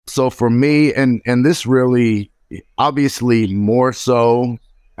So for me, and this really, obviously more so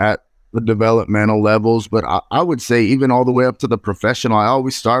at the developmental levels, but I would say even all the way up to the professional, I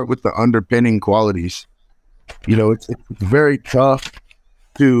always start with the underpinning qualities. It's very tough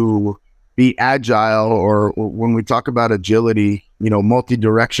to be agile, or when we talk about agility,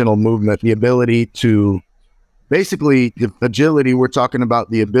 multi-directional movement, the ability to basically, agility, we're talking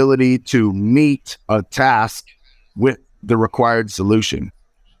about the ability to meet a task with the required solution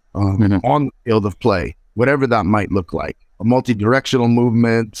on the field of play, whatever that might look like. A multi-directional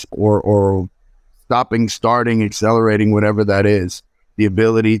movement or stopping, starting, accelerating, whatever that is. The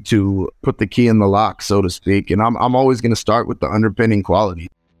ability to put the key in the lock, so to speak. And I'm always going to start with the underpinning quality.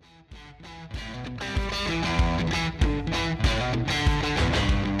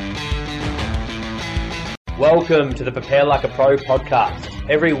 Welcome to the Prepare Like a Pro podcast.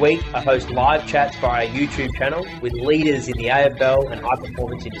 Every week, I host live chats via our YouTube channel with leaders in the AFL and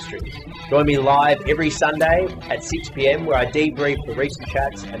high-performance industries. Join me live every Sunday at 6 p.m. where I debrief the recent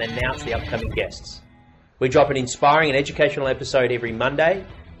chats and announce the upcoming guests. We drop an inspiring and educational episode every Monday.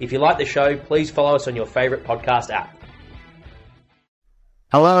 If you like the show, please follow us on your favourite podcast app.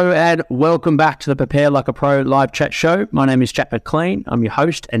 Hello and welcome back to the Prepare Like a Pro live chat show. My name is Jack McLean. I'm your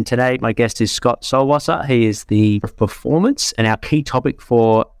host, and today my guest is Scott Salwasser. He is the performance, and our key topic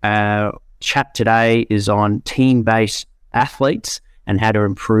for our chat today is on team-based athletes and how to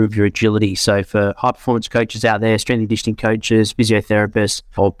improve your agility. So for high-performance coaches out there, strength and conditioning coaches, physiotherapists,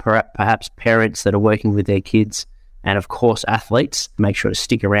 or perhaps parents that are working with their kids, and of course athletes, make sure to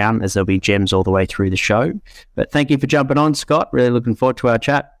stick around as there'll be gems all the way through the show. But thank you for jumping on, Scott. Really looking forward to our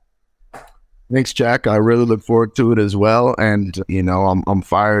chat. Thanks, Jack. I really look forward to it as well. And, I'm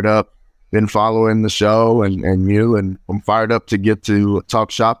fired up. Been following the show and I'm fired up to get to talk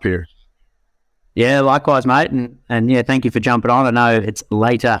shop here. Yeah, likewise, mate. And yeah, thank you for jumping on. I know it's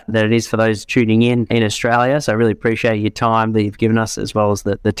later than it is for those tuning in Australia. So I really appreciate your time that you've given us, as well as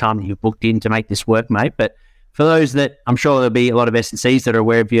the time that you've booked in to make this work, mate. But for those that, I'm sure there'll be a lot of S&Cs that are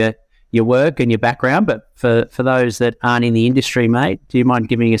aware of your work and your background, but for those that aren't in the industry, mate, do you mind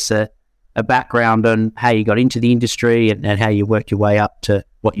giving us a background on how you got into the industry and how you worked your way up to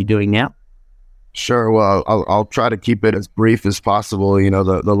what you're doing now? Sure. Well, I'll try to keep it as brief as possible.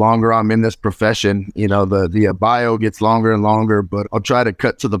 The longer I'm in this profession, the bio gets longer and longer, but I'll try to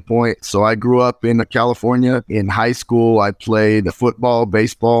cut to the point. So I grew up in California. In high school, I played football,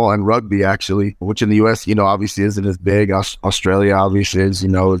 baseball, and rugby, actually, which in the U.S., obviously isn't as big. Australia, obviously, is,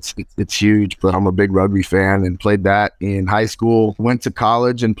 it's huge, but I'm a big rugby fan and played that in high school. Went to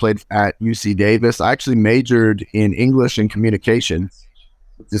college and played at UC Davis. I actually majored in English and communication.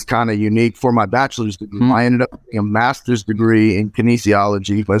 Is kind of unique for my bachelor's degree. I ended up getting a master's degree in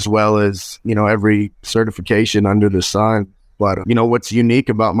kinesiology, as well as, every certification under the sun. But, what's unique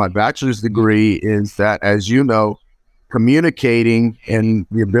about my bachelor's degree is that, as you know, communicating and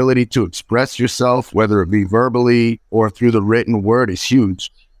the ability to express yourself, whether it be verbally or through the written word, is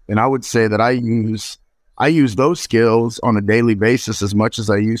huge. And I would say that I use those skills on a daily basis as much as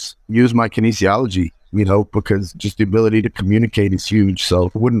I use my kinesiology. Because just the ability to communicate is huge. So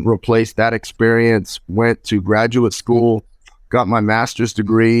I wouldn't replace that experience. Went to graduate school, got my master's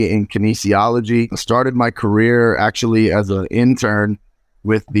degree in kinesiology. I started my career actually as an intern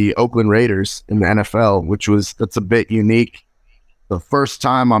with the Oakland Raiders in the NFL, that's a bit unique. The first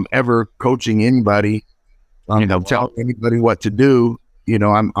time I'm ever coaching anybody, telling anybody what to do.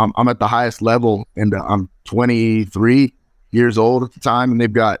 I'm at the highest level, and I'm 23 years old at the time, and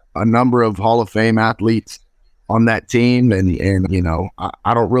they've got a number of Hall of Fame athletes on that team. And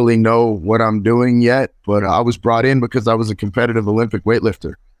I don't really know what I'm doing yet, but I was brought in because I was a competitive Olympic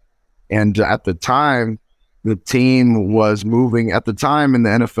weightlifter. And at the time, the team was moving. At the time in the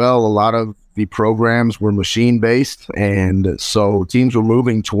NFL, a lot of the programs were machine-based, and so teams were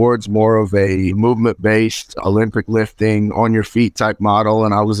moving towards more of a movement-based Olympic lifting, on-your-feet type model,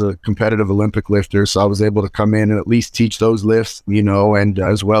 and I was a competitive Olympic lifter, so I was able to come in and at least teach those lifts, and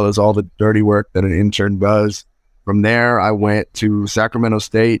as well as all the dirty work that an intern does. From there, I went to Sacramento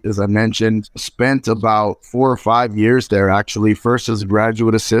State, as I mentioned, spent about 4 or 5 years there, actually. First as a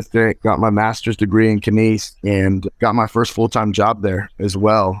graduate assistant, got my master's degree in kines, and got my first full-time job there as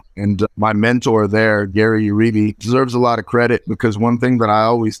well. And my mentor there, Gary Uribe, deserves a lot of credit, because one thing that I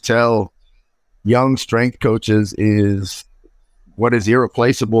always tell young strength coaches is what is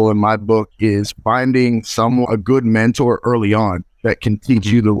irreplaceable in my book is finding a good mentor early on that can teach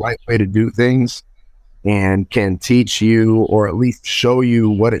you the right way to do things, and can teach you, or at least show you,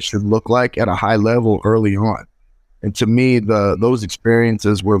 what it should look like at a high level early on. And to me, those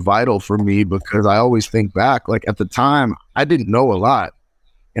experiences were vital for me, because I always think back, like at the time, I didn't know a lot.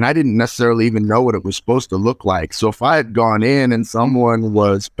 and I didn't necessarily even know what it was supposed to look like. So if I had gone in and someone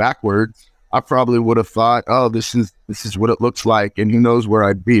was backwards, I probably would have thought, oh, this is what it looks like, and who knows where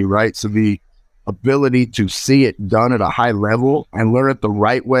I'd be, right? So the ability to see it done at a high level and learn it the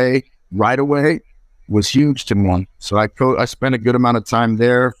right way, right away, was huge to me. So I spent a good amount of time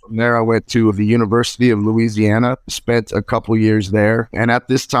there. From there, I went to the University of Louisiana, spent a couple years there. And at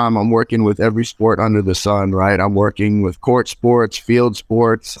this time, I'm working with every sport under the sun, right? I'm working with court sports, field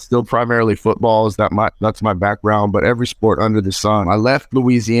sports, still primarily football. That's my background, but every sport under the sun. I left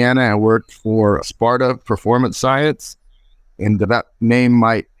Louisiana and worked for Sparta Performance Science. And that name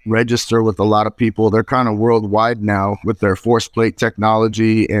might register with a lot of people. They're kind of worldwide now with their force plate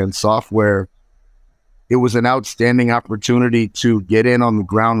technology and software. It was an outstanding opportunity to get in on the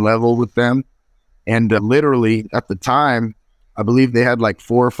ground level with them. And literally at the time, I believe they had like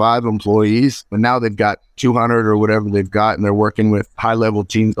 4 or 5 employees, but now they've got 200 or whatever they've got, and they're working with high level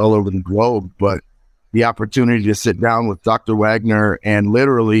teams all over the globe. But the opportunity to sit down with Dr. Wagner and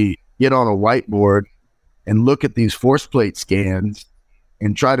literally get on a whiteboard and look at these force plate scans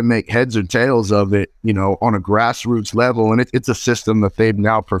and try to make heads or tails of it, on a grassroots level. And it's a system that they've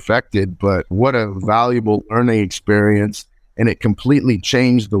now perfected, but what a valuable learning experience. And it completely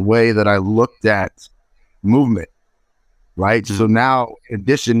changed the way that I looked at movement, right? Mm-hmm. So now, in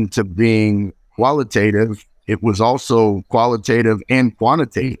addition to being qualitative, it was also qualitative and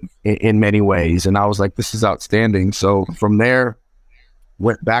quantitative in many ways. And I was like, this is outstanding. So from there,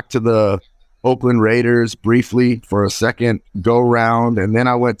 went back to the Oakland Raiders briefly for a second go round, and then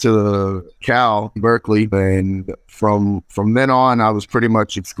I went to Cal Berkeley, and from then on I was pretty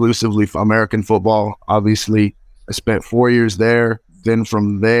much exclusively for American football. Obviously, I spent 4 years there. Then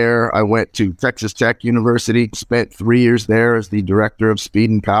from there I went to Texas Tech University, spent 3 years there as the director of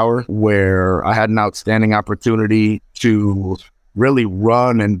speed and power, where I had an outstanding opportunity to really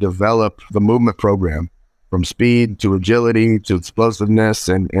run and develop the movement program. From speed to agility to explosiveness,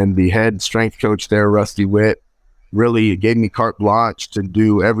 and the head strength coach there, Rusty Witt, really gave me carte blanche to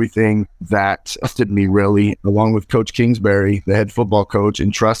do everything that trusted me, really, along with Coach Kingsbury, the head football coach,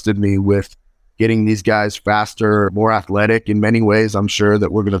 entrusted me with getting these guys faster, more athletic in many ways, I'm sure,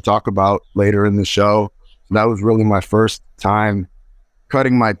 that we're going to talk about later in the show. That was really my first time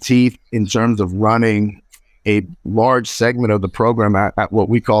cutting my teeth in terms of running a large segment of the program at what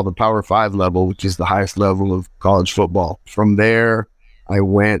we call the Power 5 level, which is the highest level of college football. From there, I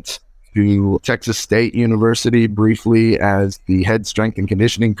went to Texas State University briefly as the head strength and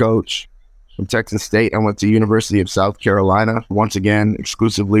conditioning coach. From Texas State, I went to University of South Carolina, once again,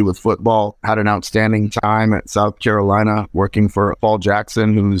 exclusively with football. Had an outstanding time at South Carolina working for Paul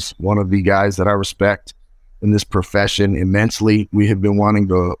Jackson, who's one of the guys that I respect in this profession immensely. We have been wanting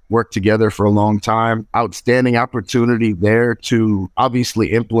to work together for a long time. Outstanding opportunity there to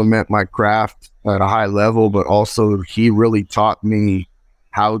obviously implement my craft at a high level, but also he really taught me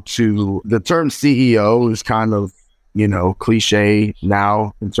how to, the term CEO is kind of, cliche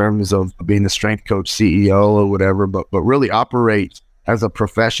now in terms of being a strength coach CEO or whatever, but really operate as a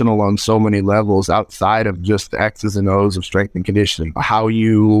professional on so many levels outside of just the X's and O's of strength and conditioning. How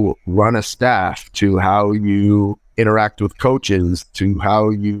you run a staff, to how you interact with coaches, to how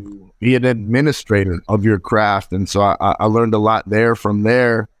you be an administrator of your craft. And so I learned a lot there. From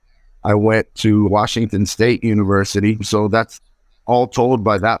there, I went to Washington State University. So that's all told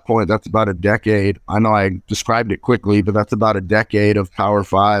by that point, that's about a decade. I know I described it quickly, but that's about a decade of Power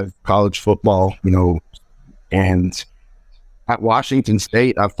 5 college football, and at Washington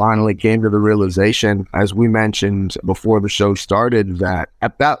State, I finally came to the realization, as we mentioned before the show started, that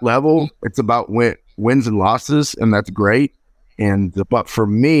at that level, it's about wins and losses, and that's great. But for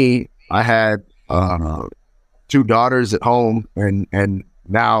me, I had 2 daughters at home, and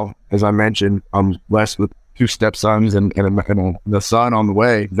now, as I mentioned, I'm blessed with 2 stepsons and the son on the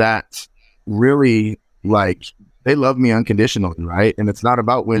way. That really, they love me unconditionally, right? And it's not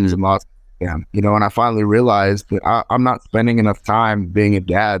about wins and losses. Yeah, and I finally realized that I'm not spending enough time being a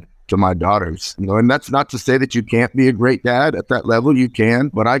dad to my daughters, and that's not to say that you can't be a great dad at that level. You can,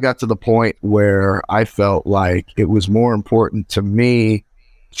 but I got to the point where I felt like it was more important to me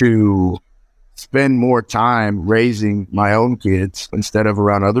to spend more time raising my own kids instead of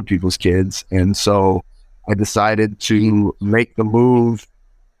around other people's kids. And so I decided to make the move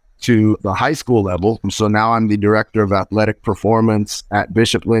to the high school level. So now I'm the director of athletic performance at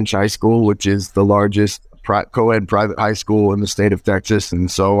Bishop Lynch High School, which is the largest co-ed private high school in the state of Texas.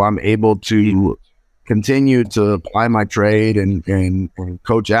 And so I'm able to continue to apply my trade and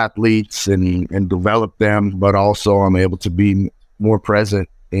coach athletes and develop them, but also I'm able to be more present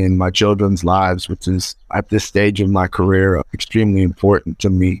in my children's lives, which is at this stage of my career extremely important to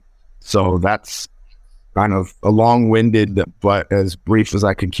me. So that's kind of a long-winded, but as brief as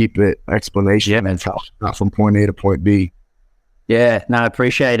I could keep it, explanation and not from point A to point B. Yeah, no, I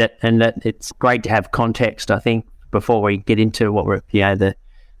appreciate it. And that it's great to have context, I think, before we get into what we're,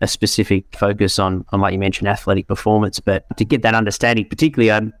 a specific focus on, like you mentioned, athletic performance. But to get that understanding,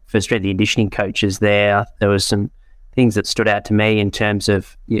 particularly for strength and conditioning coaches there was some things that stood out to me in terms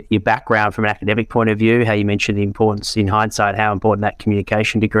of your background from an academic point of view, how you mentioned the importance in hindsight, how important that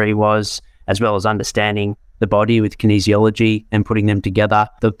communication degree was, as well as understanding the body with kinesiology and putting them together.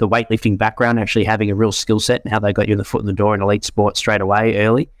 The weightlifting background, actually having a real skill set and how they got you the foot in the door in elite sport straight away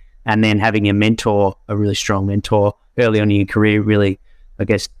early. And then having a mentor, a really strong mentor early on in your career, really, I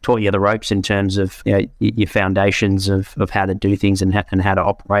guess, taught you the ropes in terms of your foundations of how to do things and how to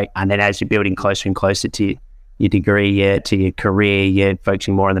operate. And then as you're building closer and closer to your degree, to your career, you're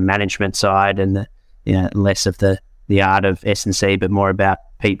focusing more on the management side and less of the art of S&C, but more about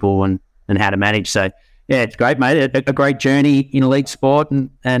people and how to manage. So yeah, it's great, mate. A great journey in elite sport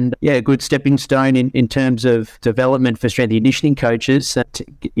and a good stepping stone in terms of development for strength and conditioning coaches.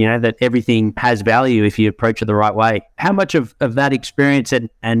 That everything has value if you approach it the right way. How much of that experience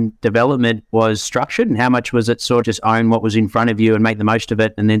and development was structured, and how much was it sort of just own what was in front of you and make the most of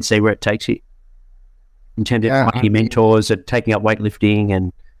it and then see where it takes you? In terms of finding your mentors and taking up weightlifting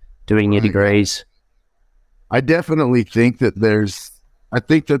and doing your degrees. I definitely think that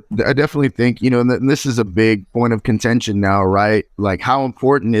and this is a big point of contention now, right? Like, how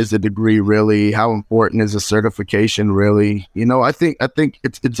important is a degree really? How important is a certification really? I think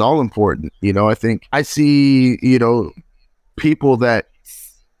it's all important. I think I see, people that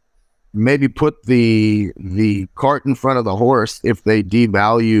maybe put the cart in front of the horse if they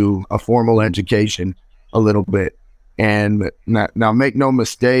devalue a formal education a little bit. And now make no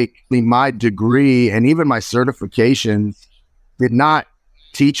mistake, my degree and even my certifications did not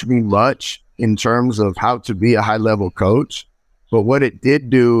teach me much in terms of how to be a high-level coach. But what it did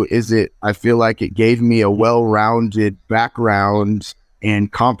do is I feel like it gave me a well-rounded background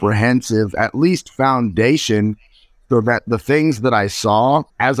and comprehensive, at least foundation, so that the things that I saw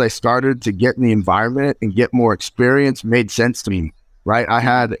as I started to get in the environment and get more experience made sense to me, right? I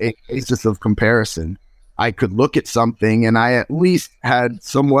had a basis of comparison. I could look at something and I at least had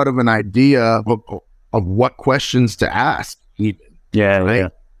somewhat of an idea of what questions to ask even. Yeah, right? yeah.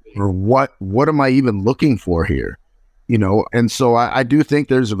 Or what am I even looking for here? And so I do think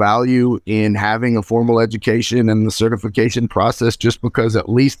there's value in having a formal education and the certification process, just because at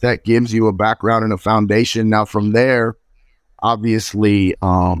least that gives you a background and a foundation. Now from there, obviously,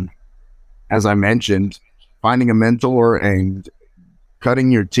 as I mentioned, finding a mentor and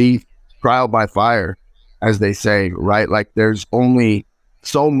cutting your teeth, trial by fire, as they say, right? Like, there's only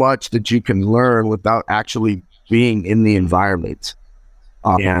so much that you can learn without actually being in the environment.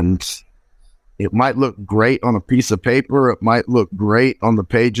 And it might look great on a piece of paper. It might look great on the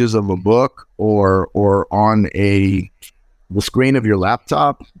pages of a book or on the screen of your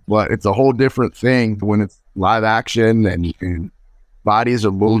laptop, but it's a whole different thing when it's live action and bodies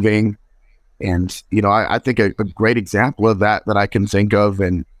are moving. And, I think a great example of that I can think of,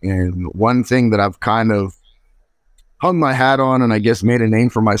 and one thing that I've kind of hung my hat on and I guess made a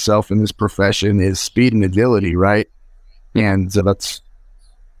name for myself in this profession is speed and agility, right? And so that's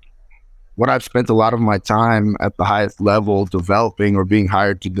what I've spent a lot of my time at the highest level developing or being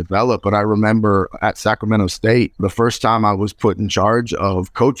hired to develop. But I remember at Sacramento State, the first time I was put in charge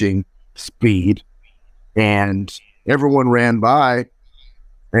of coaching speed, and everyone ran by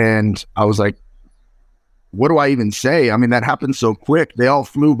and I was like, what do I even say? I mean, that happened so quick. They all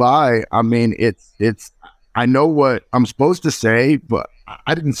flew by. I mean, I know what I'm supposed to say, but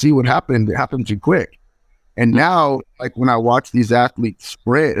I didn't see what happened. It happened too quick. And now, like, when I watch these athletes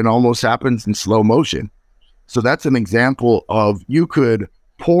sprint, it almost happens in slow motion. So that's an example of, you could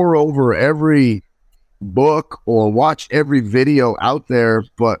pore over every book or watch every video out there,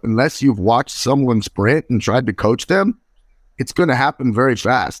 but unless you've watched someone sprint and tried to coach them, it's going to happen very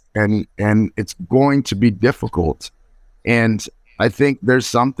fast and it's going to be difficult. And I think there's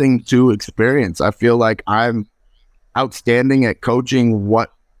something to experience. I feel like I'm outstanding at coaching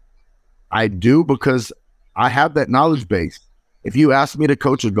what I do because I have that knowledge base. If you asked me to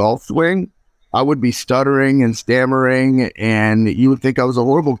coach a golf swing, I would be stuttering and stammering, and you would think I was a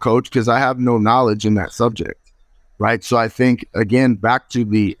horrible coach because I have no knowledge in that subject, right? So I think, again, back to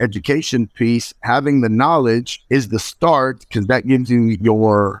the education piece, having the knowledge is the start because that gives you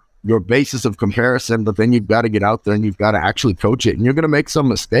your basis of comparison, but then you've got to get out there and you've got to actually coach it, and you're going to make some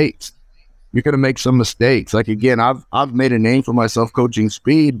mistakes. you're going to make some mistakes. Like, again, I've made a name for myself coaching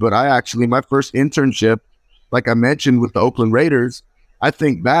speed, but my first internship, like I mentioned with the Oakland Raiders, I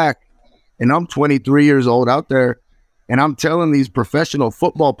think back and I'm 23 years old out there, and I'm telling these professional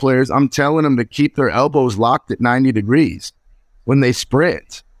football players, I'm telling them to keep their elbows locked at 90 degrees when they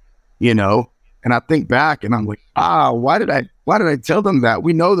sprint, you know? And I think back and I'm like, why did I tell them that?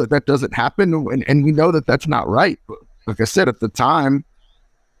 We know that doesn't happen, and we know that that's not right. But like I said, at the time,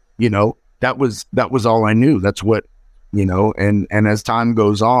 you know, that was all I knew. That's what, you know, and as time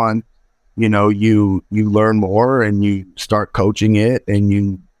goes on, you know, you learn more and you start coaching it,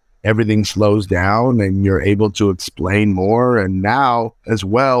 and everything slows down and you're able to explain more. And now, as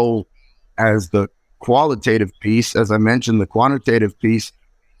well as the qualitative piece, as I mentioned, the quantitative piece,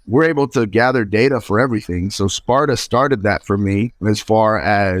 we're able to gather data for everything. So Sparta started that for me as far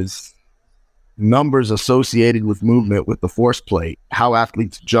as numbers associated with movement, with the force plate, how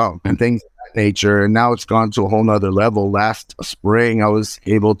athletes jump and things of that nature. And now it's gone to a whole nother level. Last spring, I was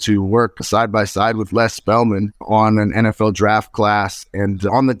able to work side by side with Les Spellman on an NFL draft class. And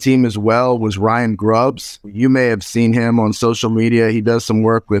on the team as well was Ryan Grubbs. You may have seen him on social media. He does some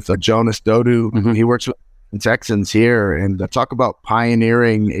work with Jonas Dodu. Mm-hmm. He works with Texans here, and talk about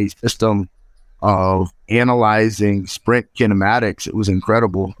pioneering a system of analyzing sprint kinematics. It was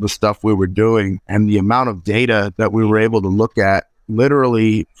incredible, the stuff we were doing and the amount of data that we were able to look at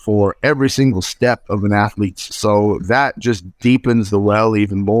literally for every single step of an athlete. So that just deepens the well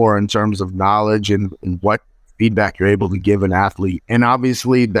even more in terms of knowledge and what feedback you're able to give an athlete. And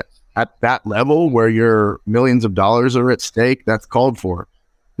obviously that at that level where your millions of dollars are at stake, that's called for.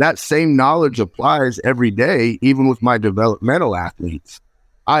 That same knowledge applies every day, even with my developmental athletes.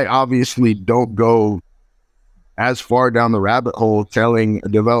 I obviously don't go as far down the rabbit hole telling a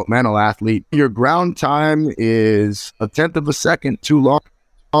developmental athlete, your ground time is 1/10 of a second too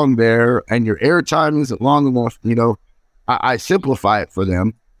long there, and your air time isn't long enough. You know, I simplify it for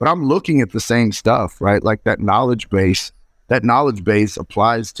them, but I'm looking at the same stuff, right? Like that knowledge base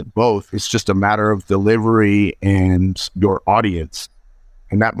applies to both. It's just a matter of delivery and your audience.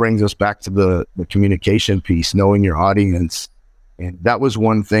 And that brings us back to the communication piece, knowing your audience. And that was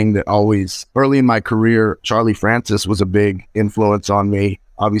one thing that always, early in my career, Charlie Francis was a big influence on me.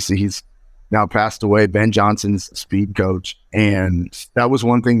 Obviously, he's now passed away, Ben Johnson's speed coach. And that was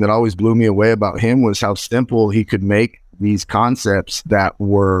one thing that always blew me away about him, was how simple he could make these concepts that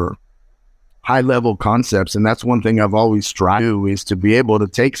were high-level concepts. And that's one thing I've always tried to do, is to be able to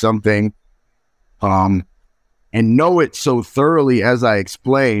take something and know it so thoroughly as I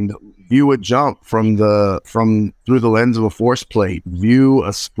explained. View a jump through the lens of a force plate, view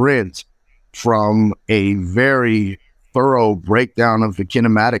a sprint from a very thorough breakdown of the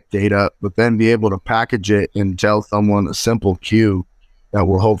kinematic data, but then be able to package it and tell someone a simple cue that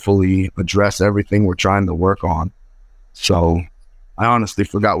will hopefully address everything we're trying to work on. So I honestly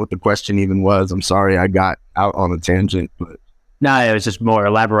forgot what the question even was. I'm sorry I got out on a tangent, but no, it was just more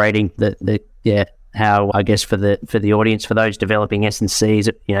elaborating how, I guess, for the audience, for those developing S&Cs,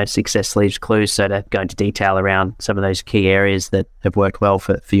 you know, success leaves clues. So to go into detail around some of those key areas that have worked well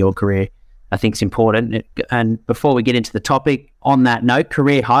for your career, I think is important. And before we get into the topic, on that note,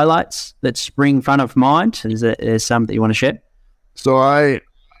 career highlights that spring front of mind, is there some that you want to share? So I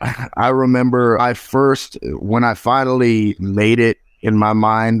remember when I finally made it in my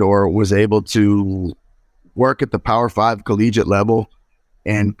mind, or was able to work at the Power 5 collegiate level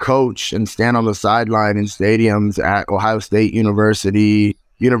and coach and stand on the sideline in stadiums at Ohio State University,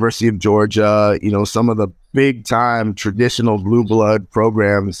 University of Georgia, you know, some of the big time traditional blue blood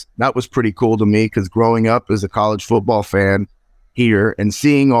programs. That was pretty cool to me, because growing up as a college football fan here and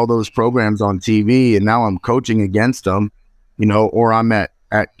seeing all those programs on TV, and now I'm coaching against them, you know, or I'm at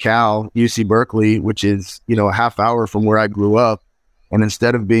Cal, UC Berkeley, which is, you know, a half hour from where I grew up. And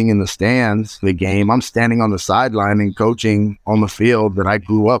instead of being in the stands, the game, I'm standing on the sideline and coaching on the field that I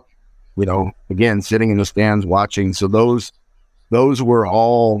grew up, you know, again, sitting in the stands watching. So those were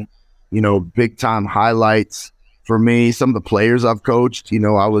all, you know, big time highlights for me. Some of the players I've coached, you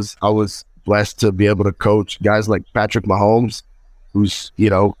know, I was blessed to be able to coach guys like Patrick Mahomes, who's, you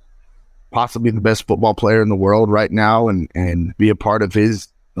know, possibly the best football player in the world right now, and be a part of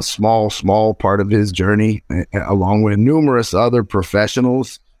a small part of his journey, along with numerous other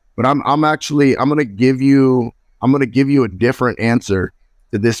professionals. But I'm going to give you a different answer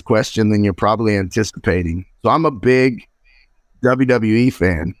to this question than you're probably anticipating. So I'm a big WWE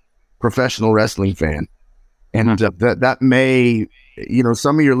fan, professional wrestling fan. And that may, you know,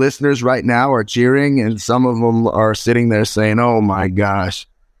 some of your listeners right now are cheering, and some of them are sitting there saying, oh my gosh.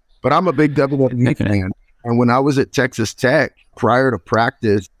 But I'm a big WWE fan. And when I was at Texas Tech, prior to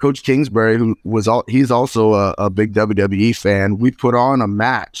practice, Coach Kingsbury, he's also a big WWE fan, we put on a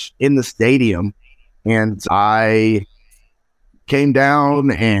match in the stadium, and I came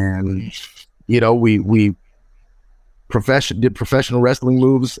down and, we did professional wrestling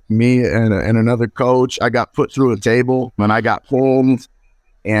moves, me and another coach. I got put through a table and I got filmed,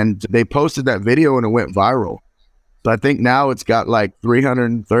 and they posted that video and it went viral. So I think now it's got like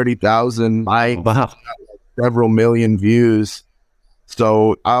 330,000 likes, Wow. several million views.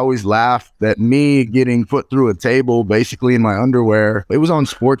 So I always laugh that me getting put through a table basically in my underwear, it was on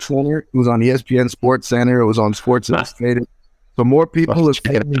Sports Center, it was on ESPN Sports Center, it was on Sports Illustrated. So more people have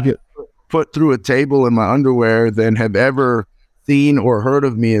seen me get put through a table in my underwear than have ever seen or heard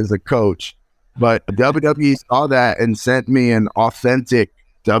of me as a coach. But WWE saw that and sent me an authentic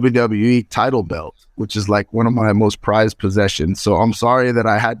WWE title belt, which is like one of my most prized possessions. So I'm sorry that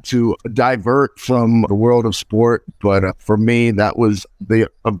I had to divert from the world of sport, but for me, that was the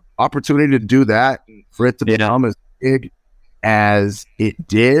opportunity to do that, for it to become as big as it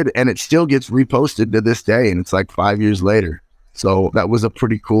did, and it still gets reposted to this day, and it's like 5 years later. So that was a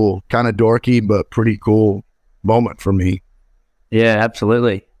pretty cool, kind of dorky, but pretty cool moment for me. Yeah,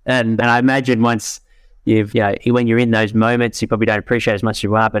 absolutely. And I imagine once when you're in those moments, you probably don't appreciate as much as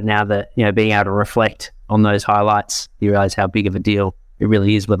you are, but now that, being able to reflect on those highlights, you realize how big of a deal it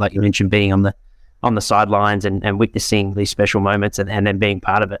really is with, like you mentioned, being on the sidelines and witnessing these special moments and then being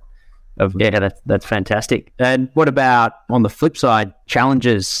part of it. That's fantastic. And what about on the flip side,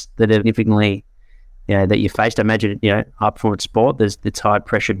 challenges that have significantly, that you faced? I imagine, high performance sport, there's high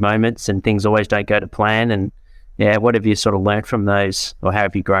pressured moments and things always don't go to plan. And what have you sort of learned from those, or how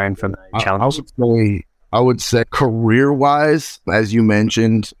have you grown from those challenges? I would say career-wise, as you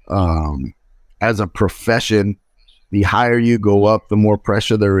mentioned, as a profession, the higher you go up, the more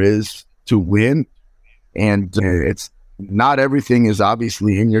pressure there is to win. And it's not everything is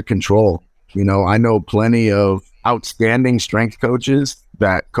obviously in your control. I know plenty of outstanding strength coaches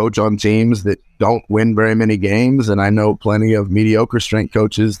that coach on teams that don't win very many games. And I know plenty of mediocre strength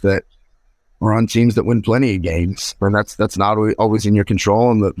coaches that are on teams that win plenty of games, and that's not always in your control.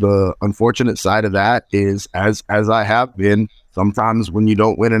 And the unfortunate side of that is, as I have been, sometimes when you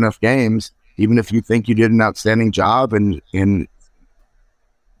don't win enough games, even if you think you did an outstanding job, and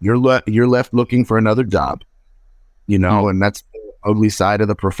you're left looking for another job, and that's the ugly side of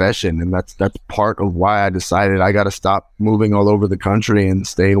the profession. And that's part of why I decided I got to stop moving all over the country and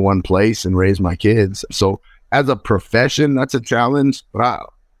stay in one place and raise my kids. So as a profession, that's a challenge, but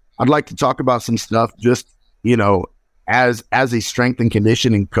I'd like to talk about some stuff just, as a strength and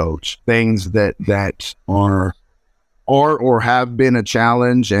conditioning coach, things that are or have been a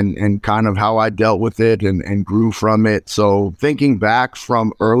challenge, and kind of how I dealt with it and grew from it. So thinking back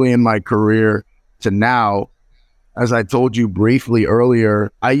from early in my career to now, as I told you briefly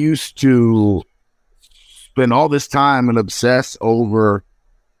earlier, I used to spend all this time and obsess over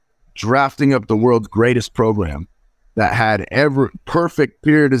drafting up the world's greatest program that had every perfect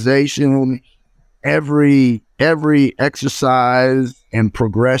periodization, every exercise and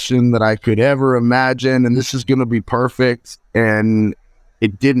progression that I could ever imagine, and this is going to be perfect. And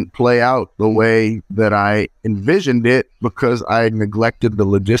it didn't play out the way that I envisioned it because I neglected the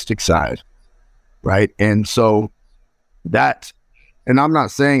logistic side, right? And so that, and I'm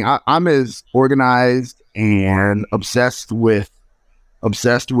not saying I'm as organized and obsessed with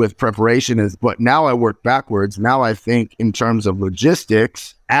preparation as, but now I work backwards. Now I think in terms of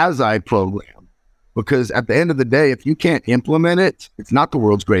logistics as I program, because at the end of the day, if you can't implement it, it's not the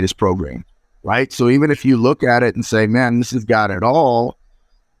world's greatest program, right? So even if you look at it and say, man, this has got it all,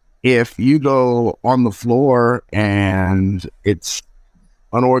 if you go on the floor and it's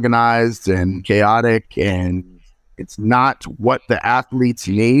unorganized and chaotic and it's not what the athletes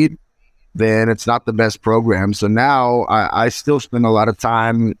need, then it's not the best program. So now I still spend a lot of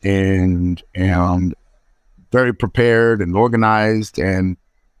time and very prepared and organized and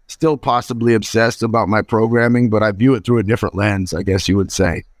still possibly obsessed about my programming, but I view it through a different lens, I guess you would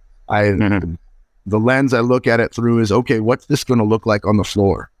say. The lens I look at it through is, okay, what's this going to look like on the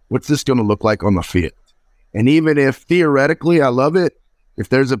floor? What's this going to look like on the field? And even if theoretically I love it, if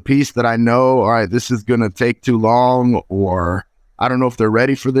there's a piece that I know, all right, this is going to take too long, or I don't know if they're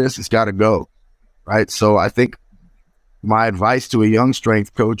ready for this, it's got to go, right? So I think my advice to a young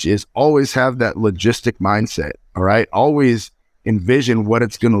strength coach is always have that logistic mindset, all right? Always envision what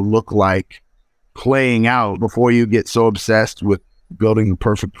it's going to look like playing out before you get so obsessed with building the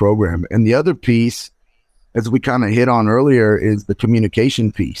perfect program. And the other piece, as we kind of hit on earlier, is the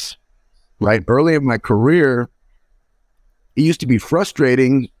communication piece, right? Early in my career, it used to be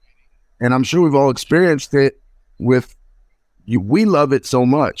frustrating and I'm sure we've all experienced it with you. We love it so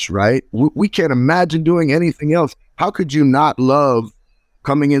much, right? We can't imagine doing anything else. How could you not love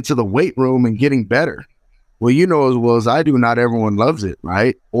coming into the weight room and getting better? Well, you know as well as I do, not everyone loves it,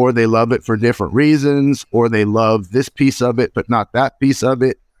 right? Or they love it for different reasons, or they love this piece of it, but not that piece of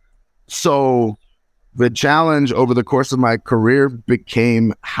it. So the challenge over the course of my career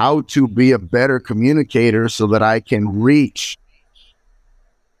became how to be a better communicator so that I can reach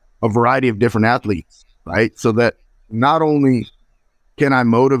a variety of different athletes, right? So that not only can I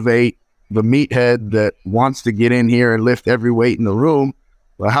motivate the meathead that wants to get in here and lift every weight in the room,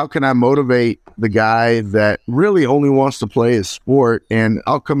 but how can I motivate the guy that really only wants to play his sport and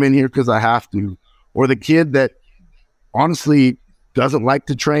I'll come in here because I have to, or the kid that honestly doesn't like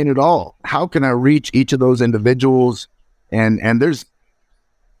to train at all? How can I reach each of those individuals? And there's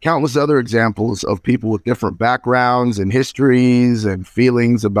countless other examples of people with different backgrounds and histories and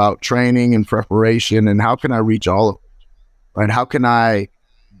feelings about training and preparation. And how can I reach all of them? Right? How can I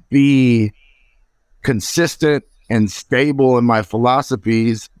be consistent and stable in my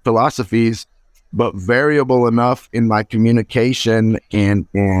philosophies, but variable enough in my communication and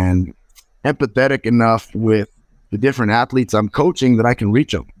empathetic enough with the different athletes I'm coaching that I can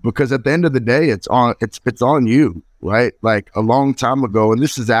reach them? Because at the end of the day, it's on you, right? Like a long time ago, and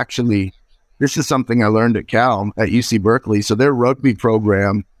this is something I learned at Cal at UC Berkeley. So their rugby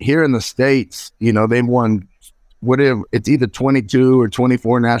program here in the States, you know, they've won it's either 22 or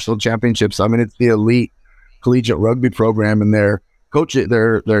 24 national championships. I mean, it's the elite collegiate rugby program, and their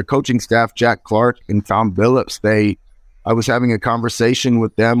coaching staff, Jack Clark and Tom Billups, I was having a conversation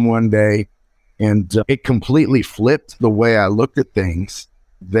with them one day, and it completely flipped the way I looked at things.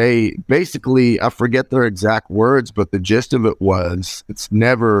 They basically, I forget their exact words, but the gist of it was, it's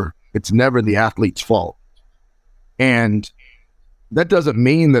never the athlete's fault. And that doesn't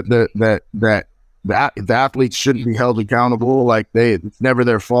mean that the athletes shouldn't be held accountable. Like it's never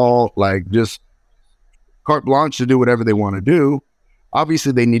their fault. Like just carte blanche to do whatever they want to do.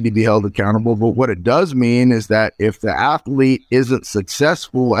 Obviously, they need to be held accountable. But what it does mean is that if the athlete isn't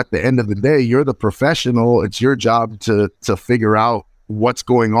successful at the end of the day, you're the professional. It's your job to figure out what's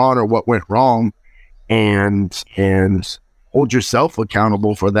going on or what went wrong, and hold yourself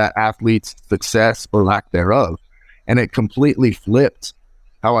accountable for that athlete's success or lack thereof. And it completely flipped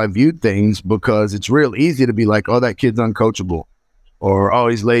how I viewed things, because it's real easy to be like, oh, that kid's uncoachable, or oh,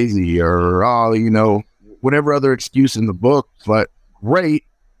 he's lazy, or oh, you know, whatever other excuse in the book. But great,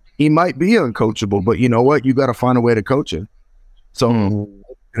 he might be uncoachable, but you know what? You got to find a way to coach him. So what are you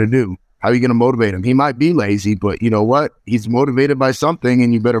going to do? How are you going to motivate him? He might be lazy, but you know what? He's motivated by something,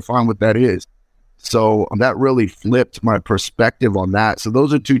 and you better find what that is. So that really flipped my perspective on that. So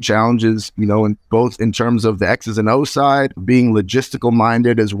those are two challenges, you know, both in terms of the X's and O's side, being logistical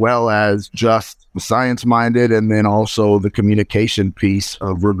minded as well as just science minded, and then also the communication piece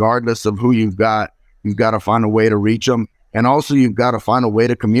of, regardless of who you've got to find a way to reach them. And also you've got to find a way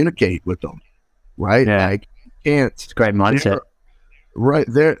to communicate with them, right? Yeah. Like, it's a great mindset. Right.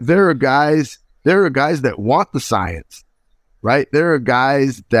 There are guys that want the science, right? There are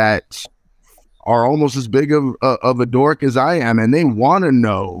guys that are almost as big of a dork as I am, and they want to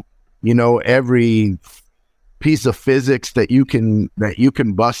know, you know, every piece of physics that you can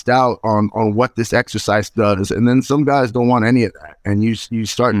bust out on what this exercise does. And then some guys don't want any of that, and you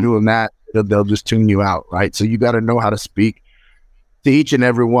start doing that, they'll just tune you out, right? So you got to know how to speak to each and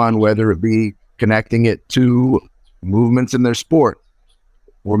every one, whether it be connecting it to movements in their sport,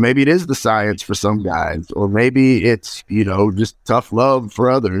 or maybe it is the science for some guys, or maybe it's, you know, just tough love for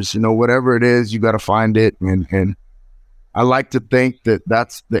others. You know, whatever it is, you got to find it. And I like to think that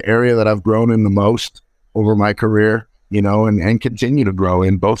that's the area that I've grown in the most over my career, you know, and continue to grow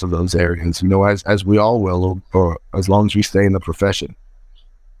in both of those areas, you know, as we all will, or as long as we stay in the profession.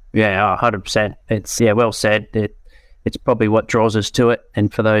 Yeah, 100%. It's, well said. It's probably what draws us to it.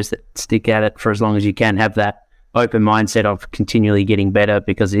 And for those that stick at it for as long as you can, have that open mindset of continually getting better,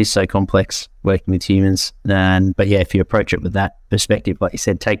 because it is so complex working with humans. But yeah, if you approach it with that perspective, like you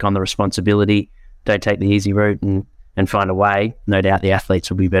said, take on the responsibility, don't take the easy route, and find a way, no doubt the athletes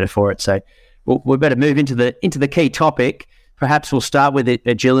will be better for it. So we better move into the key topic. Perhaps we'll start with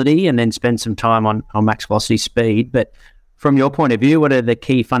agility and then spend some time on max velocity speed. But from your point of view, what are the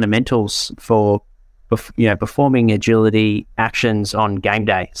key fundamentals for performing agility actions on game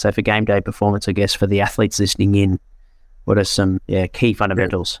day? So for game day performance, I guess, for the athletes listening in, what are some key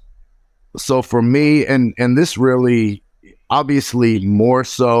fundamentals? So for me, and this really, obviously more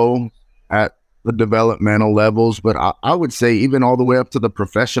so at the developmental levels, but I would say even all the way up to the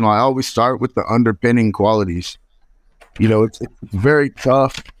professional, I always start with the underpinning qualities. You know, it's very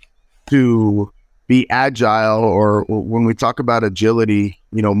tough to be agile, or when we talk about agility,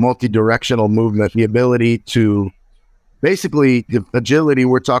 multi-directional movement, the ability to basically agility,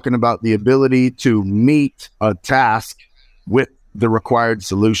 we're talking about the ability to meet a task with the required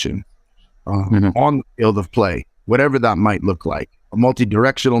solution on the field of play, whatever that might look like. A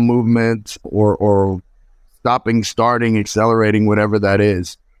multi-directional movement or stopping, starting, accelerating, whatever that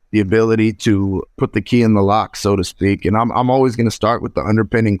is. The ability to put the key in the lock, so to speak. And I'm always going to start with the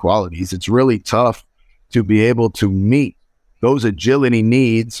underpinning qualities. It's really tough to be able to meet those agility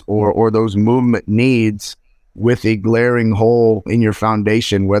needs or those movement needs with a glaring hole in your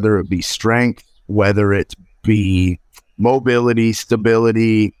foundation, whether it be strength, whether it be mobility,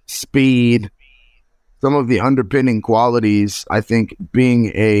 stability, speed. Some of the underpinning qualities, I think,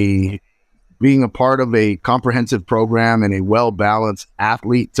 being a part of a comprehensive program and a well-balanced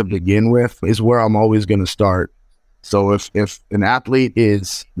athlete to begin with is where I'm always going to start. So if an athlete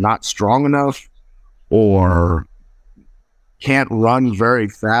is not strong enough or can't run very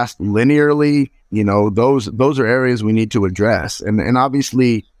fast linearly, those are areas we need to address. And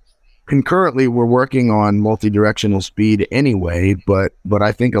obviously, concurrently, we're working on multi-directional speed anyway, but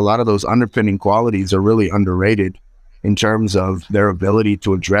I think a lot of those underpinning qualities are really underrated in terms of their ability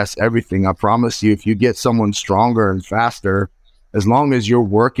to address everything. I promise you, if you get someone stronger and faster, as long as you're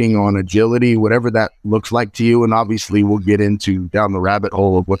working on agility, whatever that looks like to you, and obviously we'll get into down the rabbit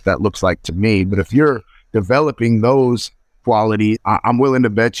hole of what that looks like to me, but if you're developing those qualities, I'm willing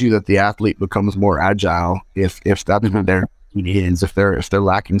to bet you that the athlete becomes more agile if that's what their need is, if they're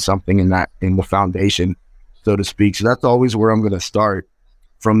lacking something in the foundation, so to speak. So that's always where I'm going to start.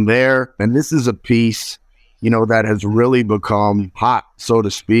 From there, and this is a piece that has really become hot, so to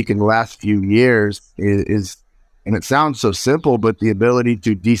speak, in the last few years is, and it sounds so simple, but the ability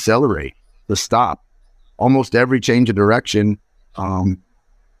to decelerate, to stop. Almost every change of direction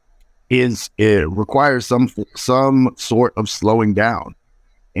it requires some sort of slowing down.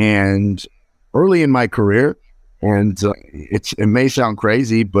 And early in my career, and it may sound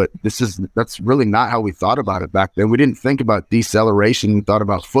crazy, but that's really not how we thought about it back then. We didn't think about deceleration. We thought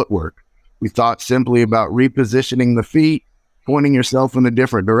about footwork. We thought simply about repositioning the feet, pointing yourself in a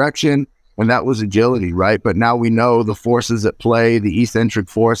different direction, and that was agility, right? But now we know the forces at play, the eccentric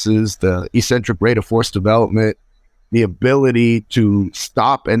forces, the eccentric rate of force development, the ability to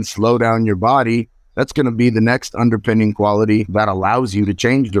stop and slow down your body. That's going to be the next underpinning quality that allows you to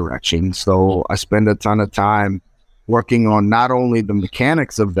change direction. So I spend a ton of time working on not only the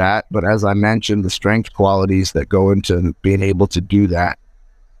mechanics of that, but as I mentioned, the strength qualities that go into being able to do that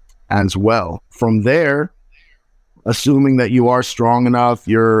as well. From there, assuming that you are strong enough,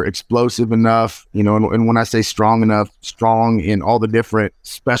 you're explosive enough, and when I say strong enough, strong in all the different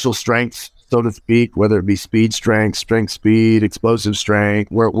special strengths, so to speak, whether it be speed strength, speed, explosive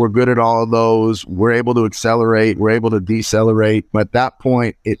strength, we're good at all of those. We're able to accelerate, we're able to decelerate. But at that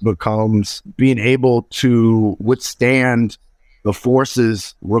point, it becomes being able to withstand the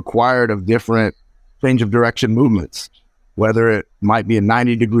forces required of different change of direction movements. Whether it might be a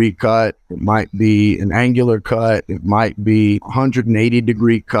 90-degree cut, it might be an angular cut, it might be a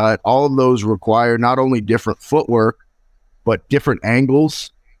 180-degree cut. All of those require not only different footwork, but different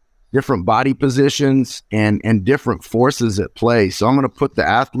angles, different body positions, and different forces at play. So I'm going to put the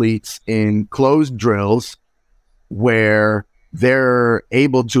athletes in closed drills where they're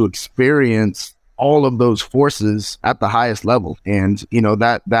able to experience all of those forces at the highest level. And,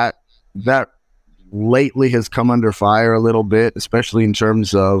 that lately has come under fire a little bit, especially in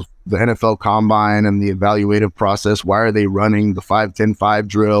terms of the NFL Combine and the evaluative process. Why are they running the 5-10-5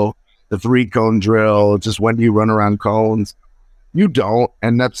 drill, the 3-cone drill? Just when do you run around cones? You don't,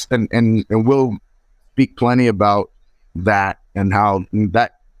 and that's and we'll speak plenty about that and how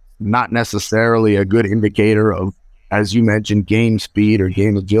that not necessarily a good indicator of, as you mentioned, game speed or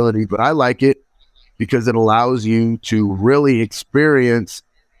game agility. But I like it because it allows you to really experience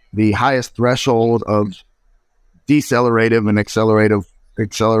the highest threshold of decelerative and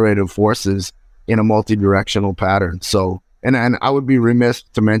accelerative forces in a multi-directional pattern. So, and I would be remiss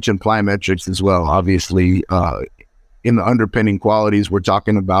to mention plyometrics as well. Obviously, in the underpinning qualities, we're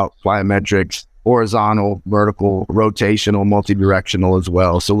talking about plyometrics, horizontal, vertical, rotational, multi-directional as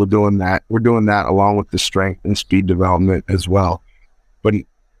well. So we're doing that along with the strength and speed development as well. But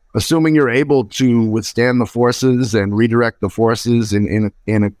assuming you're able to withstand the forces and redirect the forces in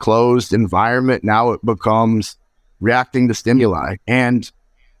a closed environment, now it becomes reacting to stimuli. And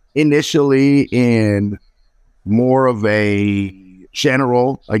initially in more of a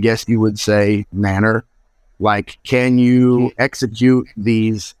general, I guess you would say, manner, like, can you execute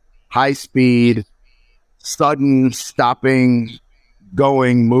these high speed, sudden stopping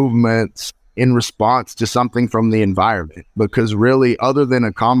going movements in response to something from the environment. Because really, other than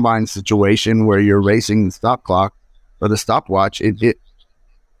a combine situation where you're racing the stop clock or the stopwatch, it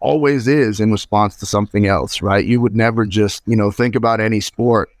always is in response to something else, right? You would never just, think about any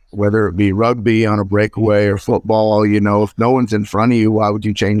sport, whether it be rugby on a breakaway or football, if no one's in front of you, why would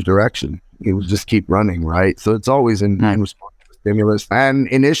you change direction? You would just keep running, right? So it's always in response to stimulus. And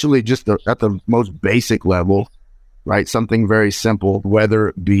initially, just at the most basic level, right? Something very simple, whether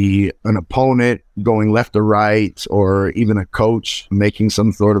it be an opponent going left or right, or even a coach making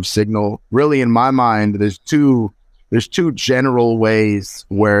some sort of signal. Really, in my mind, there's two general ways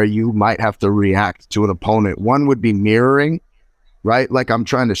where you might have to react to an opponent. One would be mirroring, right? Like I'm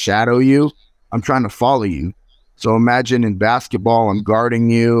trying to shadow you. I'm trying to follow you. So imagine in basketball, I'm guarding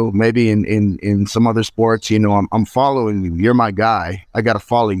you. Maybe in some other sports, I'm following you. You're my guy. I got to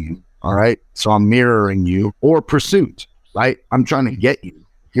follow you. All right. So I'm mirroring you. Or pursuit, right? I'm trying to get you.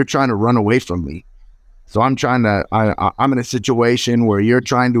 You're trying to run away from me. So I'm in a situation where you're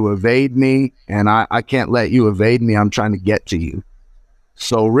trying to evade me, and I can't let you evade me. I'm trying to get to you.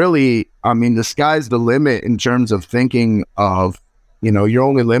 So really, the sky's the limit in terms of thinking of, your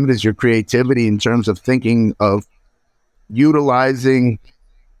only limit is your creativity in terms of thinking of utilizing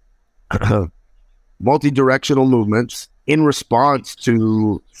multi-directional movements in response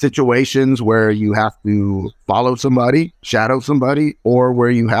to situations where you have to follow somebody, shadow somebody, or where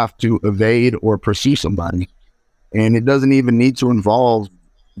you have to evade or pursue somebody. And it doesn't even need to involve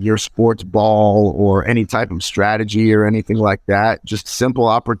your sports ball or any type of strategy or anything like that. Just simple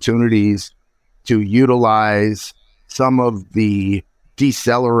opportunities to utilize some of the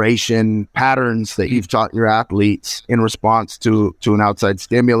deceleration patterns that you've taught your athletes in response to an outside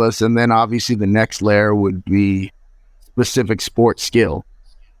stimulus. And then obviously the next layer would be specific sports skill,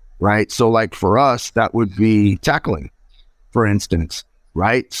 right? So like for us, that would be tackling, for instance,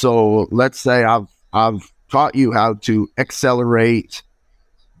 right? So let's say I've taught you how to accelerate,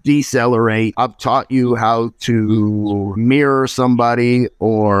 decelerate. I've taught you how to mirror somebody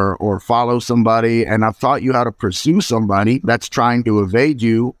or follow somebody, and I've taught you how to pursue somebody that's trying to evade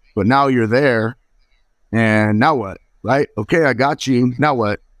you, but now you're there, and now what, right? Okay, I got you. Now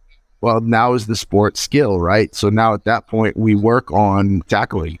what? Well, now is the sport skill, right? So now at that point, we work on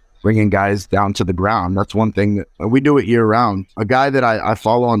tackling, bringing guys down to the ground. That's one thing that we do it year round. A guy that I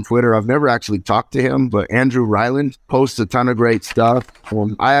follow on Twitter, I've never actually talked to him, but Andrew Ryland posts a ton of great stuff.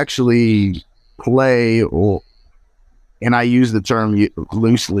 I actually play, and I use the term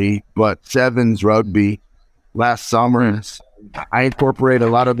loosely, but sevens rugby last summer. I incorporate a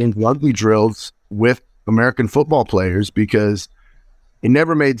lot of these rugby drills with American football players because it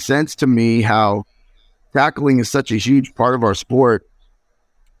never made sense to me how tackling is such a huge part of our sport,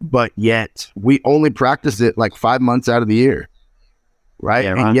 but yet we only practice it like 5 months out of the year, right?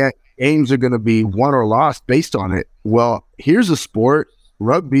 Yeah, and yet games are going to be won or lost based on it. Well, here's a sport,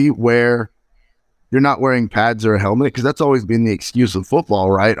 rugby, where you're not wearing pads or a helmet, because that's always been the excuse of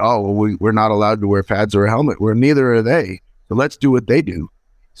football, right? Oh, well, we're not allowed to wear pads or a helmet. Well, neither are they. So let's do what they do.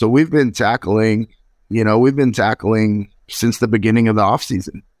 So we've been tackling since the beginning of the off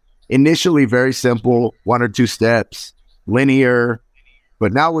season. Initially very simple, 1 or 2 steps, linear,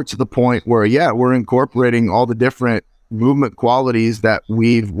 but now we're to the point where, we're incorporating all the different movement qualities that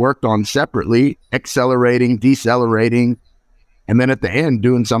we've worked on separately, accelerating, decelerating, and then at the end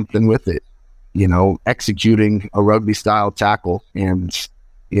doing something with it, executing a rugby style tackle. And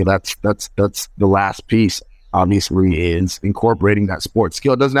that's the last piece, obviously, is incorporating that sport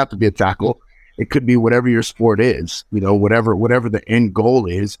skill. It doesn't have to be a tackle. It could be whatever your sport is, whatever the end goal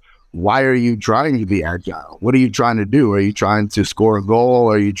is. Why are you trying to be agile? What are you trying to do? Are you trying to score a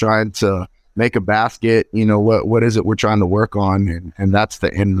goal? Are you trying to make a basket? What is it we're trying to work on? And that's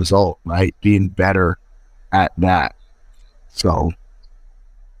the end result, right? Being better at that. So.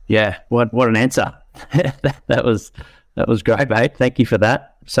 Yeah. What an answer. That was great, mate. Thank you for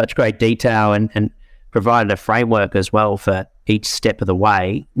that. Such great detail and provided a framework as well for each step of the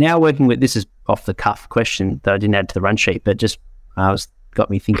way. Now working with, this is off the cuff question that I didn't add to the run sheet, but just got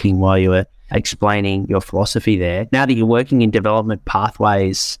me thinking while you were explaining your philosophy there. Now that you're working in development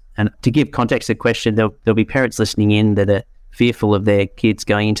pathways, and to give context to the question, there'll be parents listening in that are fearful of their kids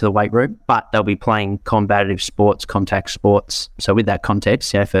going into the weight room, but they'll be playing combative sports, contact sports. So with that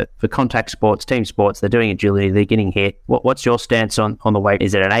context, for contact sports, team sports, they're doing agility, they're getting hit. What's your stance on the weight?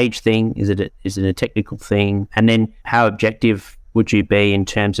 Is it an age thing? Is it a technical thing? And then how objective would you be in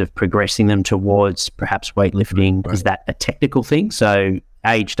terms of progressing them towards perhaps weightlifting? Right. Is that a technical thing? So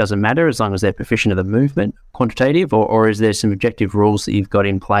age doesn't matter as long as they're proficient at the movement, quantitative, or is there some objective rules that you've got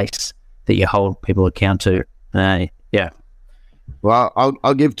in place that you hold people account to? Well,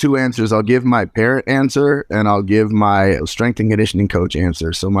 I'll give two answers. I'll give my parent answer and I'll give my strength and conditioning coach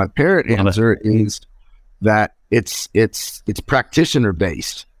answer. So my parent answer is that it's practitioner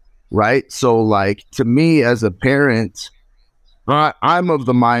based, right? So like to me as a parent, I'm of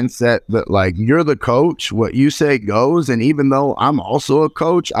the mindset that like you're the coach, what you say goes, and even though I'm also a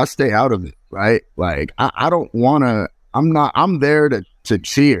coach, I stay out of it, right? Like I don't want to. I'm there to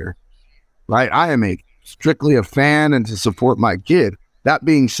cheer, right? I am strictly a fan and to support my kid. That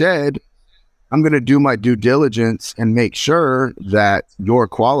being said, I'm going to do my due diligence and make sure that you're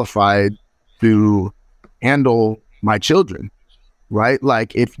qualified to handle my children, right?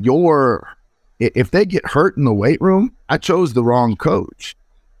 Like if they get hurt in the weight room, I chose the wrong coach.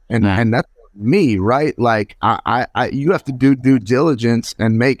 And that's me, right? Like you have to do due diligence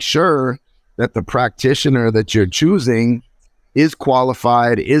and make sure that the practitioner that you're choosing is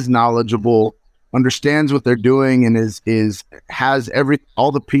qualified, is knowledgeable, understands what they're doing, and has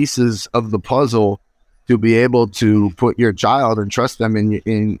all the pieces of the puzzle to be able to put your child and trust them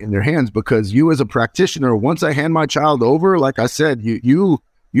in their hands. Because you as a practitioner, once I hand my child over, like I said, you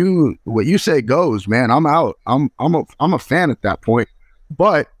what you say goes, man. I'm out. I'm a fan at that point,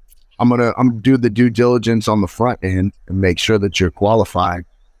 but I'm gonna do the due diligence on the front end and make sure that you're qualified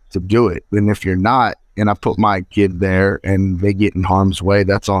to do it. And if you're not, and I put my kid there and they get in harm's way,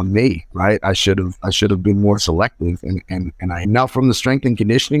 that's on me, right? I should have been more selective. And I now from the strength and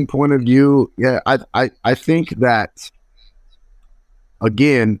conditioning point of view, yeah, I think that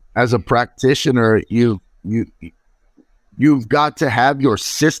again, as a practitioner, you've got to have your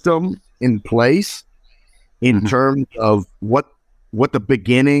system in place in terms of what the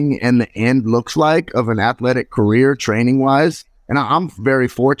beginning and the end looks like of an athletic career training wise. And I'm very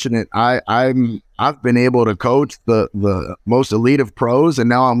fortunate. I've been able to coach the most elite of pros, and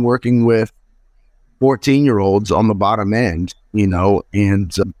now I'm working with 14-year-olds on the bottom end,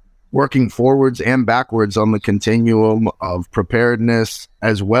 and working forwards and backwards on the continuum of preparedness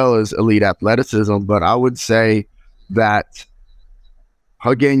as well as elite athleticism. But I would say that,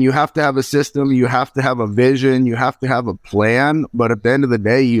 again, you have to have a system, you have to have a vision, you have to have a plan. But at the end of the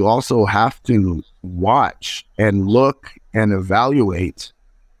day, you also have to watch and look and evaluate,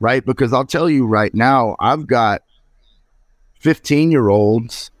 right? Because I'll tell you right now, I've got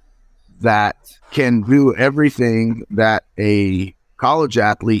 15-year-olds that can do everything that a college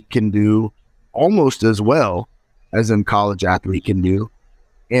athlete can do almost as well as a college athlete can do.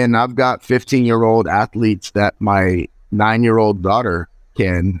 And I've got 15-year-old athletes that my 9-year-old daughter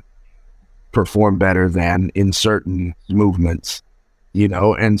can perform better than in certain movements,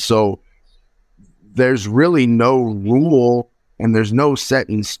 and so there's really no rule and there's no set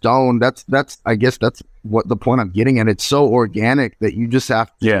in stone. That's I guess that's what the point I'm getting at. It's so organic that you just have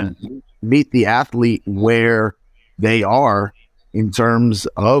to meet the athlete where they are in terms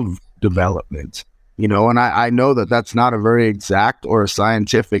of development, and I know that that's not a very exact or a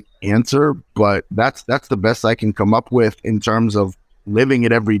scientific answer, but that's the best I can come up with in terms of living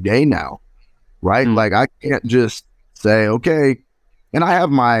it every day now, right? Like I can't just say, okay, and I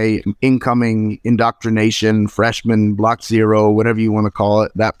have my incoming indoctrination, freshman, block zero, whatever you want to call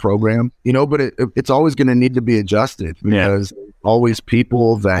it, that program, but it's always going to need to be adjusted because always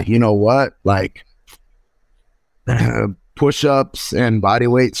people that, like push-ups and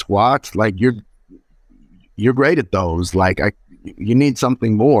bodyweight squats, like you're great at those. Like you need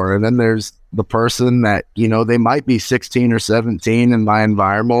something more. And then there's the person that, they might be 16 or 17 in my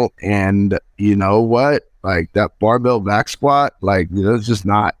environment. And you know what? Like that barbell back squat, like, it's just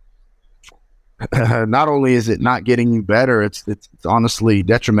not only is it not getting you better, it's honestly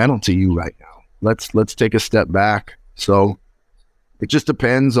detrimental to you right now. Let's take a step back. So it just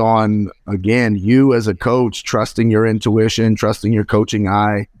depends on, again, you as a coach, trusting your intuition, trusting your coaching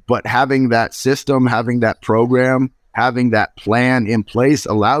eye, but having that system, having that program, having that plan in place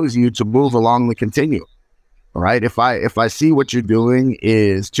allows you to move along the continuum. All right. If I see what you're doing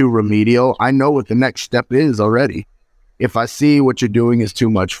is too remedial, I know what the next step is already. If I see what you're doing is too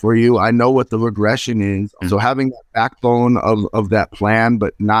much for you, I know what the regression is. So having that backbone of that plan,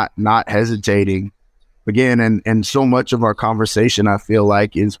 but not hesitating again. And so much of our conversation, I feel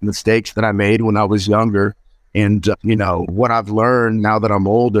like, is mistakes that I made when I was younger and, what I've learned now that I'm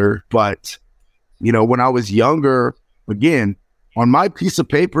older. But, when I was younger, again, on my piece of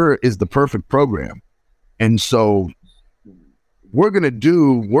paper is the perfect program. And so we're going to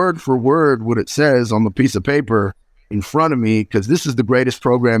do word for word what it says on the piece of paper in front of me, because this is the greatest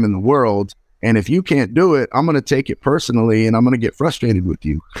program in the world. And if you can't do it, I'm going to take it personally and I'm going to get frustrated with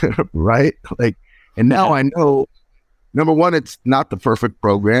you. Right? Like, and now I know, number one, it's not the perfect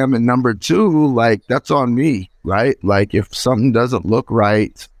program. And number two, like, that's on me. right? Like if something doesn't look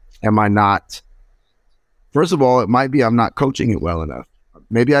right, am I not, first of all, it might be I'm not coaching it well enough.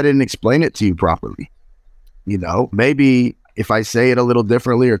 Maybe I didn't explain it to you properly. Maybe if I say it a little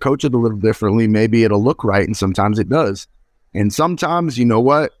differently or coach it a little differently, maybe it'll look right. And sometimes it does. And sometimes, you know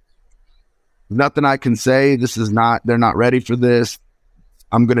what? Nothing I can say. They're not ready for this.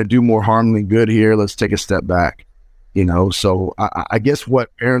 I'm going to do more harm than good here. Let's take a step back. So I guess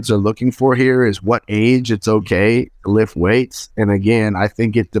what parents are looking for here is what age it's okay to lift weights. And again, I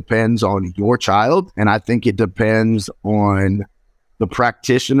think it depends on your child. And I think it depends on the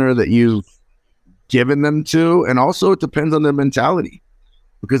practitioner that you've given them to. And also it depends on their mentality.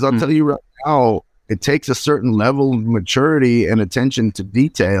 Because I'll tell you right now, it takes a certain level of maturity and attention to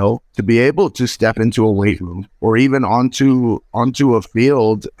detail to be able to step into a weight room or even onto a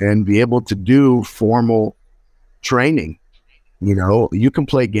field and be able to do formal training. You can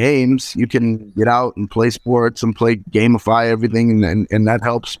play games, you can get out and play sports and gamify everything, and that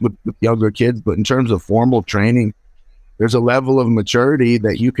helps with younger kids. But in terms of formal training, there's a level of maturity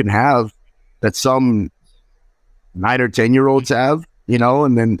that you can have that some 9 or 10-year-olds have,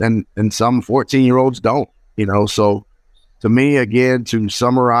 and some 14-year-olds don't, So to me, again, to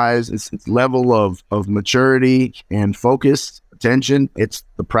summarize, it's level of maturity and focus, attention. It's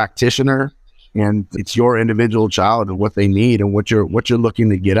the practitioner. And it's your individual child and what they need and what you're looking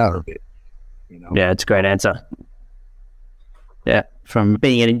to get out of it. Yeah, it's a great answer. Yeah, from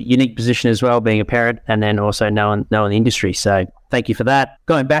being in a unique position as well, being a parent, and then also knowing the industry. So thank you for that.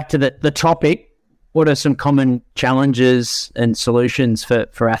 Going back to the topic, what are some common challenges and solutions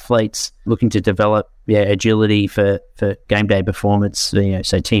for athletes looking to develop agility for game day performance?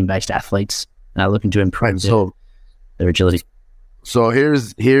 So team-based athletes looking to improve their agility. So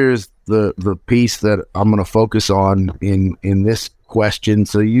here's the piece that I'm going to focus on in this question.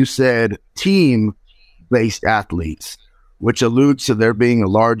 So you said team-based athletes, which alludes to there being a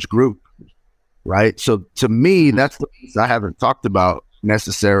large group, right? So to me, that's the piece I haven't talked about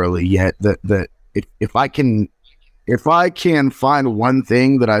necessarily yet. That if I can find one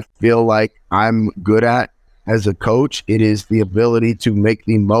thing that I feel like I'm good at as a coach, it is the ability to make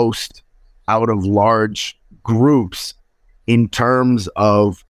the most out of large groups in terms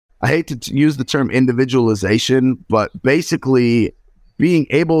of, I hate to use the term individualization, but basically being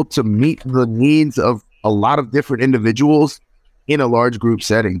able to meet the needs of a lot of different individuals in a large group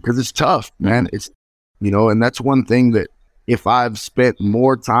setting, because it's tough, man. It's, and that's one thing that if I've spent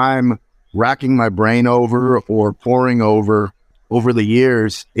more time racking my brain over or poring over the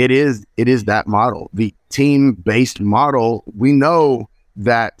years, it is that model, the team-based model. We know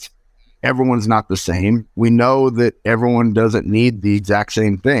that everyone's not the same. We know that everyone doesn't need the exact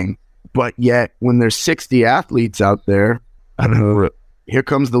same thing. But yet, when there's 60 athletes out there, here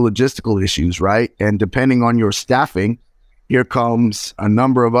comes the logistical issues, right? And depending on your staffing, here comes a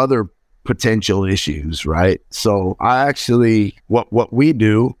number of other potential issues, right? So I actually, what we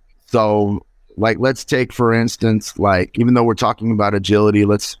do, so like, let's take, for instance, like, even though we're talking about agility,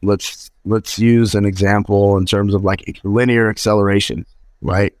 let's use an example in terms of like linear acceleration.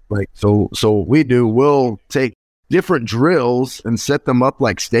 Right. Like, so we'll take different drills and set them up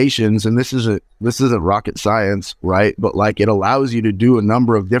like stations. And this isn't rocket science, right? But like, it allows you to do a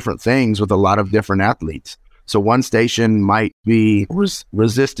number of different things with a lot of different athletes. So one station might be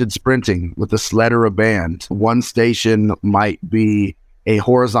resisted sprinting with a sled or a band. One station might be a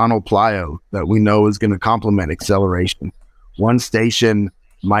horizontal plyo that we know is going to complement acceleration. One station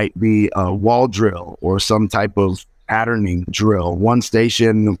might be a wall drill or some type of patterning drill. One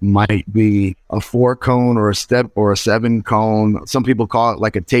station might be a 4-cone or a step or a 7-cone. Some people call it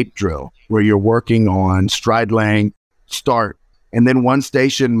like a tape drill, where you're working on stride length, start. And then one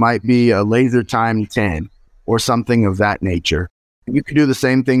station might be a laser time 10 or something of that nature. You could do the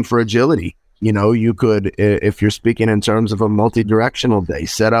same thing for agility. You could, if you're speaking in terms of a multi-directional day,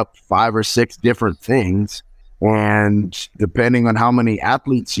 set up 5 or 6 different things. And depending on how many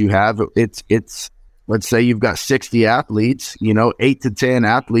athletes you have, it's let's say you've got 60 athletes, 8 to 10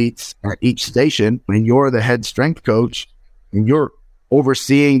 athletes at each station, and you're the head strength coach, and you're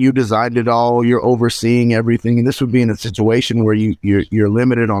overseeing, you designed it all, you're overseeing everything. And this would be in a situation where you're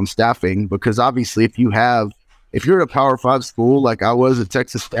limited on staffing, because obviously if you're at a Power 5 school like I was at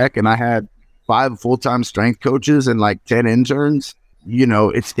Texas Tech, and I had 5 full-time strength coaches and like 10 interns,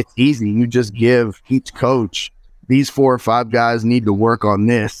 it's easy. You just give each coach, these 4 or 5 guys need to work on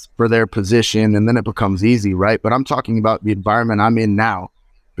this for their position, and then it becomes easy, right? But I'm talking about the environment I'm in now,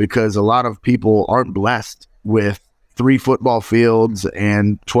 because a lot of people aren't blessed with 3 football fields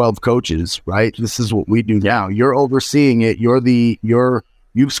and 12 coaches, right? This is what we do now. You're overseeing it. You're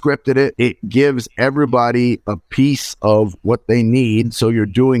You've scripted it. It gives everybody a piece of what they need. So you're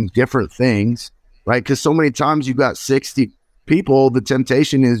doing different things, right? Because so many times you've got 60 people, the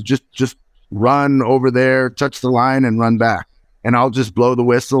temptation is just run over there, touch the line and run back. And I'll just blow the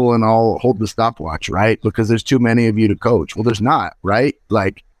whistle and I'll hold the stopwatch, right? Because there's too many of you to coach. Well, there's not, right?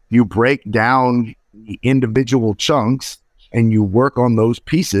 Like, you break down the individual chunks and you work on those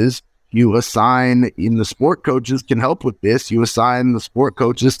pieces. You assign, in the sport coaches can help with this. You assign the sport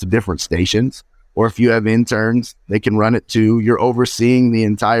coaches to different stations, or if you have interns, they can run it too. You're overseeing the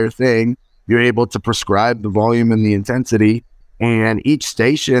entire thing. You're able to prescribe the volume and the intensity, and each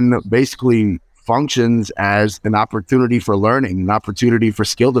station basically functions as an opportunity for learning, an opportunity for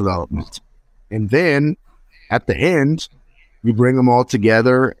skill development. And then at the end, you bring them all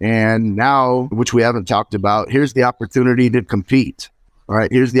together, and now, which we haven't talked about, here's the opportunity to compete. All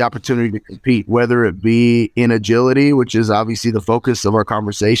right, here's the opportunity to compete, whether it be in agility, which is obviously the focus of our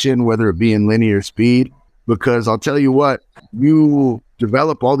conversation, whether it be in linear speed, because I'll tell you what, you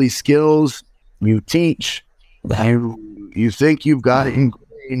develop all these skills, you teach, you think you've got it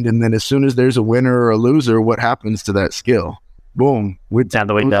ingrained, and then as soon as there's a winner or a loser, what happens to that skill? Boom. Down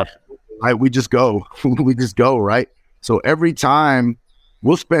the window. Right, we just go. We just go, right? So every time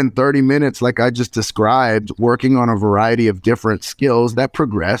we'll spend 30 minutes, like I just described, working on a variety of different skills that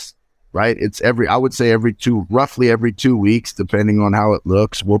progress, right? It's I would say roughly every 2 weeks, depending on how it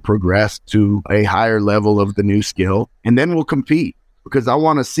looks, we'll progress to a higher level of the new skill. And then we'll compete, because I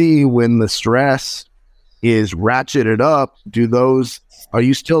want to see when the stress is ratcheted up, are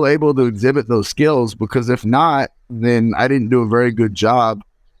you still able to exhibit those skills? Because if not, then I didn't do a very good job.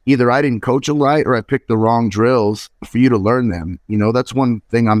 Either I didn't coach them right, or I picked the wrong drills for you to learn them. You know, that's one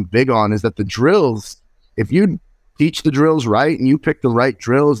thing I'm big on, is that the drills, if you teach the drills right and you pick the right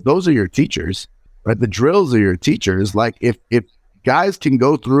drills, those are your teachers, right? The drills are your teachers. Like, if guys can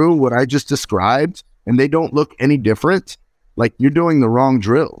go through what I just described and they don't look any different, like, you're doing the wrong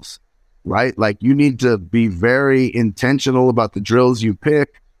drills, right? Like, you need to be very intentional about the drills you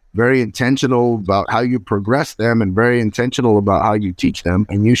pick, very intentional about how you progress them, and very intentional about how you teach them.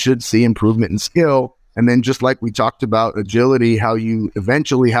 And you should see improvement in skill. And then, just like we talked about agility, how you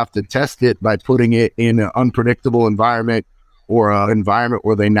eventually have to test it by putting it in an unpredictable environment, or an environment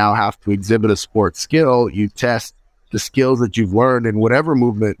where they now have to exhibit a sports skill. You test the skills that you've learned in whatever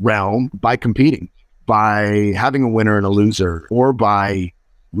movement realm by competing, by having a winner and a loser, or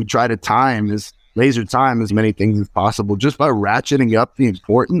we try to laser time as many things as possible. Just by ratcheting up the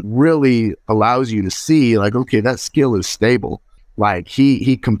important really allows you to see, like, okay, that skill is stable. Like,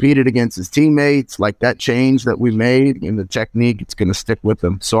 he competed against his teammates, like, that change that we made in the technique, it's going to stick with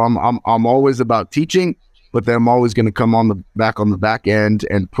them. So I'm always about teaching, but then I'm always going to come on the back end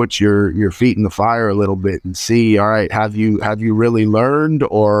and put your feet in the fire a little bit and see, all right, have you really learned,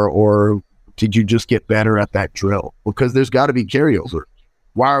 or did you just get better at that drill? Because there's got to be carryover.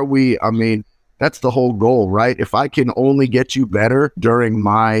 That's the whole goal, right? If I can only get you better during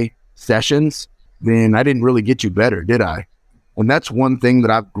my sessions, then I didn't really get you better, did I? And that's one thing that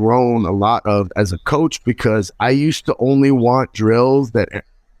I've grown a lot of as a coach, because I used to only want drills that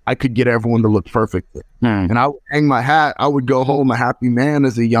I could get everyone to look perfect with. And I would hang my hat. I would go home a happy man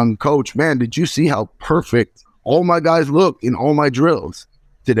as a young coach. Man, did you see how perfect all my guys looked in all my drills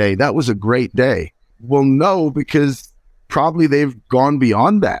today? That was a great day. Well, no, because probably they've gone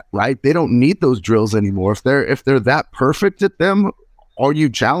beyond that, right? They don't need those drills anymore. If they're that perfect at them, are you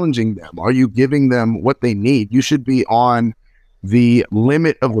challenging them? Are you giving them what they need? You should be on the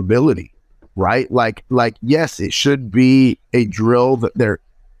limit of ability, right? Like, yes, it should be a drill that they're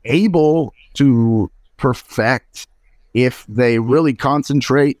able to perfect if they really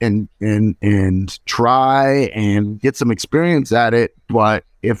concentrate and try and get some experience at it. But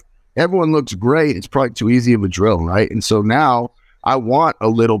if everyone looks great, it's probably too easy of a drill, right? And so now I want a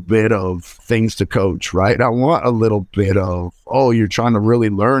little bit of things to coach, right? I want a little bit of, you're trying to really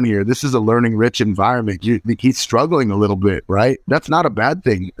learn here. This is a learning rich environment. He's struggling a little bit, right? That's not a bad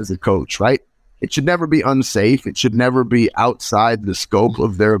thing as a coach, right? It should never be unsafe. It should never be outside the scope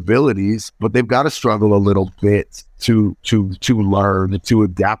of their abilities, but they've got to struggle a little bit to learn, to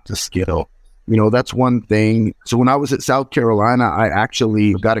adapt the skill. You know, that's one thing. So when I was at South Carolina, I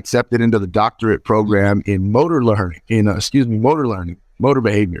actually got accepted into the doctorate program in motor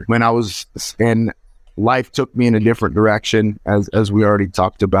behavior. And life took me in a different direction, as we already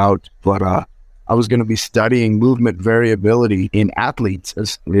talked about. But I was going to be studying movement variability in athletes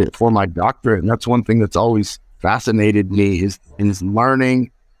for my doctorate. And that's one thing that's always fascinated me is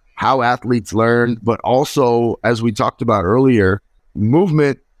learning how athletes learn, but also, as we talked about earlier,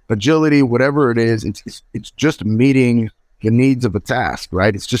 movement, agility, whatever it is, it's just meeting the needs of a task,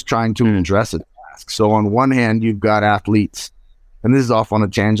 right? It's just trying to address a task. So on one hand, you've got athletes, and this is off on a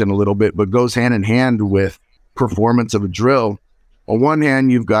tangent a little bit, but goes hand in hand with performance of a drill. On one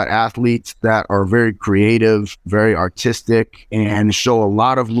hand, you've got athletes that are very creative, very artistic, and show a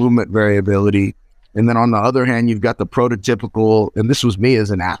lot of movement variability. And then on the other hand, you've got the prototypical, and this was me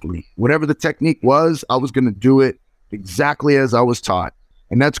as an athlete. Whatever the technique was, I was going to do it exactly as I was taught.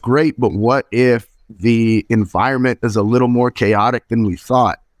 And that's great, but what if the environment is a little more chaotic than we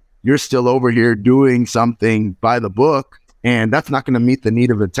thought? You're still over here doing something by the book, and that's not going to meet the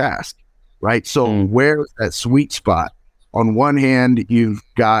need of a task, right? So where's that sweet spot? On one hand, you've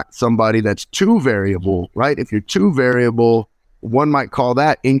got somebody that's too variable, right? If you're too variable, one might call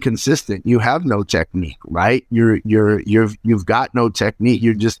that inconsistent. You have no technique, right? You've got no technique.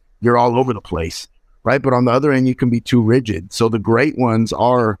 You're all over the place, right? But on the other end, you can be too rigid. So the great ones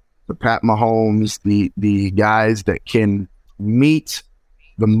are the Pat Mahomes, the guys that can meet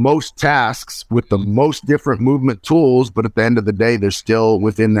the most tasks with the most different movement tools, but at the end of the day, they're still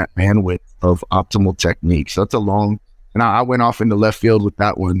within that bandwidth of optimal techniques. So that's a long, and I went off into left field with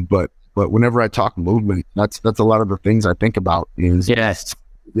that one, but whenever I talk movement, that's a lot of the things I think about is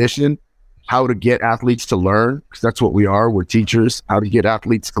position, how to get athletes to learn, because that's what we are. We're teachers, how to get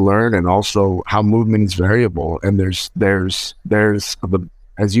athletes to learn, and also how movement is variable. And there's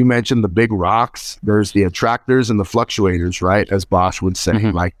as you mentioned, the big rocks, there's the attractors and the fluctuators, right? As Bosch would say,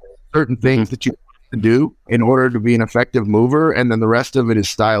 like certain things that you have to do in order to be an effective mover. And then the rest of it is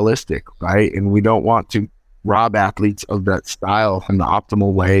stylistic, right? And we don't want to rob athletes of that style in the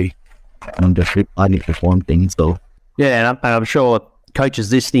optimal way. And I need to perform things though. Yeah, and I'm sure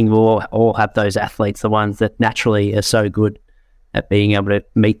coaches listening will all have those athletes, the ones that naturally are so good at being able to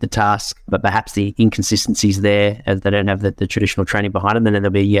meet the task, but perhaps the inconsistencies there as they don't have the traditional training behind them. And then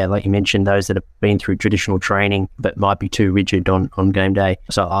there'll be, like you mentioned, those that have been through traditional training but might be too rigid on game day.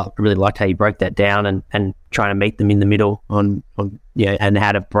 So I really liked how you broke that down and trying to meet them in the middle on and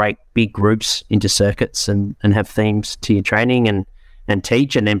how to break big groups into circuits and have themes to your training and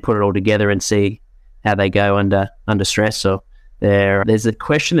teach, and then put it all together and see how they go under stress. So there's a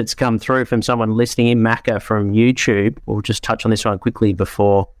question that's come through from someone listening in, Macca from YouTube. We'll just touch on this one quickly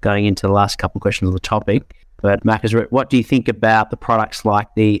before going into the last couple of questions of the topic. But Macca's, what do you think about the products like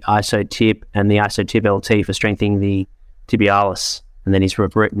the IsoTip and the IsoTip LT for strengthening the tibialis? And then he's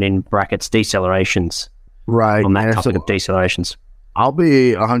written in brackets decelerations. Right. On that topic of decelerations. I'll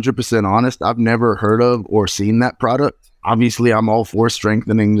be 100% honest. I've never heard of or seen that product. Obviously, I'm all for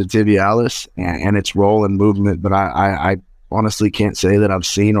strengthening the tibialis and its role in movement, but I honestly can't say that I've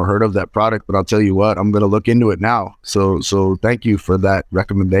seen or heard of that product, but I'll tell you what, I'm going to look into it now. So thank you for that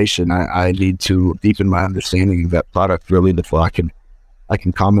recommendation. I need to deepen my understanding of that product really before I can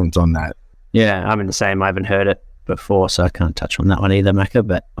comment on that. Yeah, I'm in the same. I haven't heard it before, so I can't touch on that one either, Macca,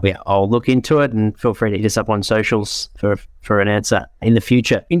 but yeah, I'll look into it and feel free to hit us up on socials for an answer in the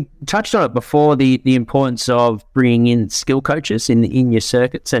future. You touched on it before, the importance of bringing in skill coaches in your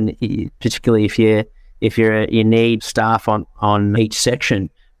circuits, and particularly if you need staff on each section.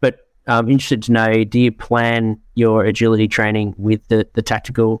 But I'm interested to know, do you plan your agility training with the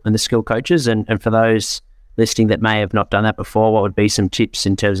tactical and the skill coaches? And for those listening that may have not done that before, what would be some tips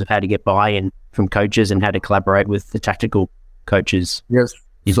in terms of how to get buy-in from coaches and how to collaborate with the tactical coaches? Yes.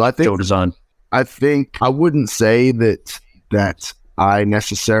 So I think I wouldn't say that I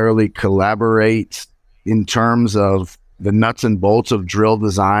necessarily collaborate in terms of the nuts and bolts of drill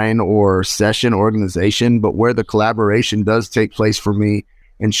design or session organization, but where the collaboration does take place for me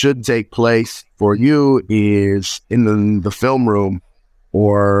and should take place for you is in the film room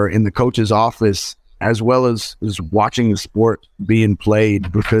or in the coach's office, as well as watching the sport being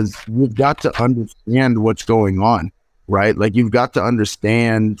played, because you've got to understand what's going on, right? Like, you've got to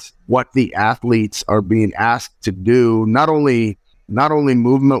understand what the athletes are being asked to do, not only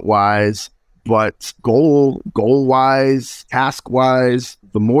movement wise, but goal wise, task wise.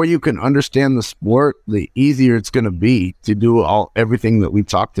 The more you can understand the sport, the easier it's going to be to do everything that we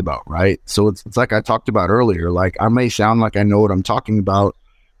talked about, right? So it's like I talked about earlier. Like, I may sound like I know what I'm talking about,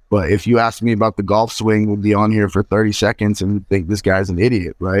 but if you ask me about the golf swing, we'll be on here for 30 seconds and think this guy's an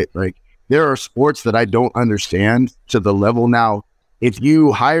idiot, right? Like, there are sports that I don't understand to the level. Now, if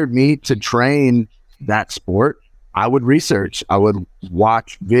you hired me to train that sport, I would research, I would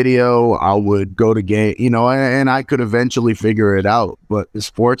watch video, I would go to game, and I could eventually figure it out. But the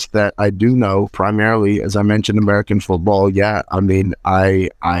sports that I do know, primarily, as I mentioned, American football, yeah, I mean, I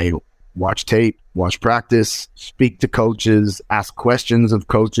watch tape, watch practice, speak to coaches, ask questions of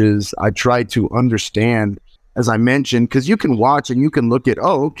coaches. I try to understand, as I mentioned, because you can watch and you can look at,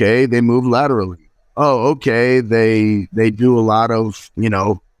 oh, okay, they move laterally. oh, okay, they do a lot of,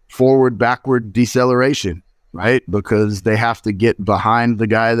 forward, backward deceleration, right? Because they have to get behind the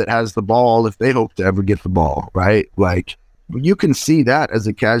guy that has the ball if they hope to ever get the ball, right? Like, you can see that as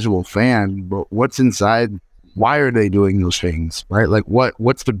a casual fan, but what's inside? Why are they doing those things, right? Like,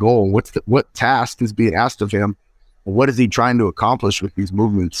 what's the goal? What task is being asked of him? What is he trying to accomplish with these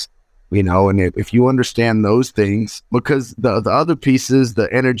movements? And if you understand those things, because the other pieces, the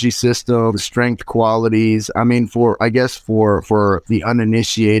energy system, the strength qualities, I mean, for the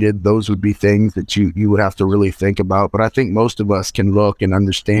uninitiated, those would be things that you would have to really think about. But I think most of us can look and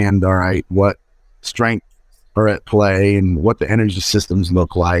understand, all right, what strength are at play and what the energy systems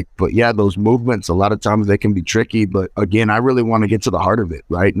look like. But yeah, those movements, a lot of times they can be tricky. But again, I really want to get to the heart of it,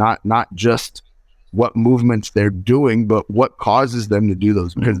 right? Not just what movements they're doing, but what causes them to do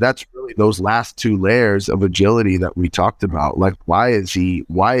those, because that's really those last two layers of agility that we talked about. Like, why is he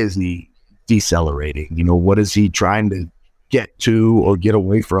decelerating? What is he trying to get to or get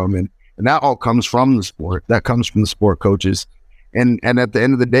away from? And that all comes from the sport. That comes from the sport coaches. And at the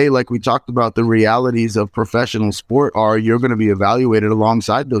end of the day, like we talked about, the realities of professional sport are you're going to be evaluated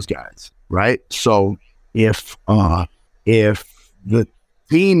alongside those guys, right? So if the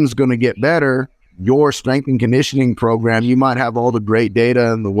team's going to get better, your strength and conditioning program, you might have all the great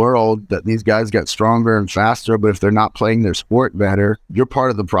data in the world that these guys get stronger and faster, but if they're not playing their sport better, you're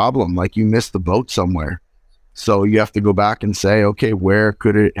part of the problem. Like, you missed the boat somewhere. So you have to go back and say, okay, where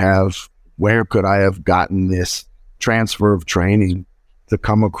could I have gotten this transfer of training to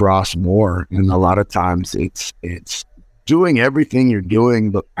come across more? And a lot of times it's doing everything you're doing,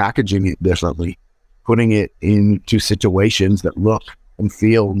 but packaging it differently, putting it into situations that look and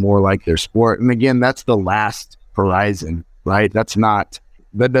feel more like their sport. And again, that's the last horizon, right? That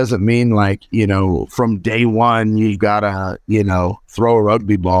doesn't mean like, from day one, you've got to, throw a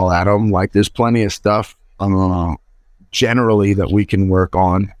rugby ball at them. Like, there's plenty of stuff generally that we can work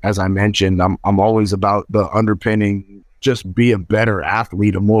on. As I mentioned, I'm always about the underpinning, just be a better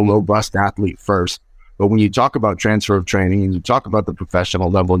athlete, a more robust athlete first. But when you talk about transfer of training and you talk about the professional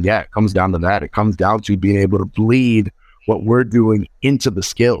level, yeah, it comes down to that. It comes down to being able to bleed what we're doing into the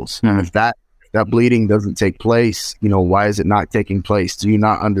skills. And if that bleeding doesn't take place, why is it not taking place? Do you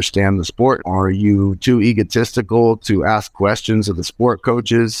not understand the sport? Are you too egotistical to ask questions of the sport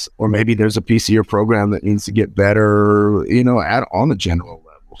coaches? Or maybe there's a piece of your program that needs to get better, on the general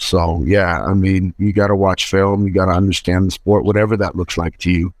level. So yeah, I mean, you got to watch film, you got to understand the sport, whatever that looks like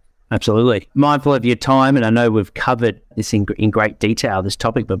to you. Absolutely. Mindful of your time, and I know we've covered this in great detail, this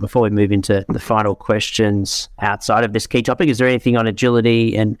topic, but before we move into the final questions outside of this key topic, is there anything on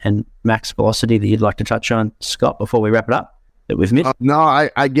agility and max velocity that you'd like to touch on, Scott, before we wrap it up that we've missed? No,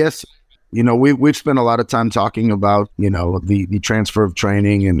 I guess, we've spent a lot of time talking about, the transfer of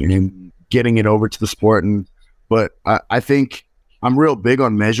training and getting it over to the sport. But I think I'm real big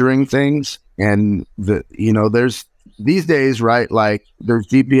on measuring things, and there's these days, right? Like, there's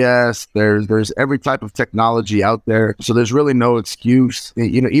GPS, there's every type of technology out there. So there's really no excuse,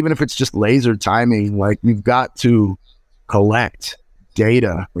 even if it's just laser timing, like, we've got to collect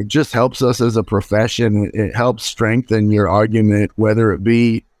data. It just helps us as a profession. It helps strengthen your argument, whether it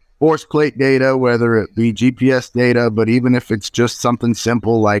be force plate data, whether it be GPS data, but even if it's just something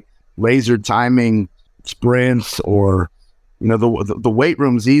simple like laser timing sprints, or, the weight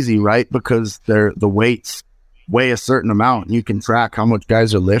room's easy, right? Because the weights weigh a certain amount. You can track how much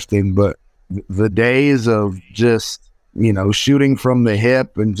guys are lifting, but the days of just, shooting from the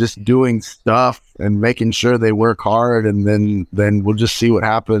hip and just doing stuff and making sure they work hard and then we'll just see what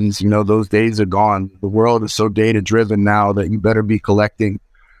happens, those days are gone. The world is so data driven now that you better be collecting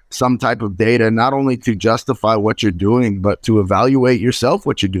some type of data, not only to justify what you're doing, but to evaluate yourself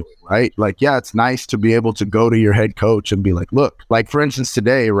what you're doing, right? Like, yeah, it's nice to be able to go to your head coach and be like, look, like, for instance,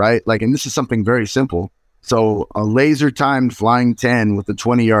 today, right? Like, and this is something very simple. So a laser timed flying 10 with a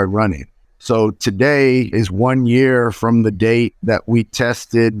 20-yard run-in. So today is 1 year from the date that we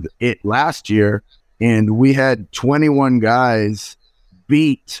tested it last year, and we had 21 guys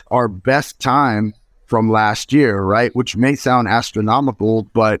beat our best time from last year, right? Which may sound astronomical,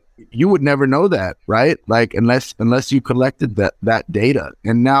 but you would never know that, right? Like, unless you collected that data.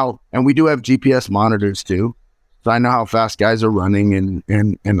 And we do have GPS monitors too. So I know how fast guys are running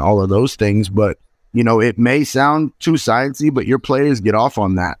and all of those things, but it may sound too sciencey, but your players get off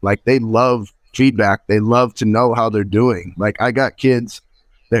on that. Like, they love feedback. They love to know how they're doing. Like, I got kids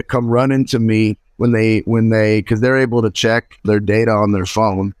that come running to me when they, cause they're able to check their data on their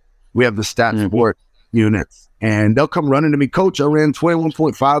phone. We have the stat support units, and they'll come running to me, coach, I ran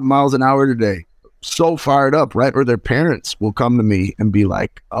 21.5 miles an hour today. So fired up, right? Or their parents will come to me and be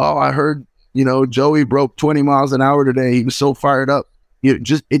like, oh, I heard Joey broke 20 miles an hour today. He was so fired up. It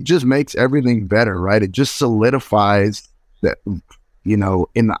just makes everything better, right? It just solidifies that,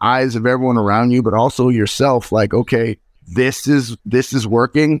 in the eyes of everyone around you, but also yourself, like, okay, this is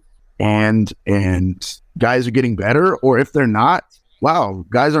working, and guys are getting better. Or if they're not, wow,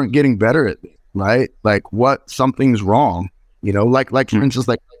 guys aren't getting better at it, right? Like, something's wrong, like for instance,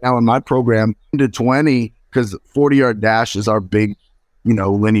 like now in my program, 10 to 20, because 40-yard dash is our big,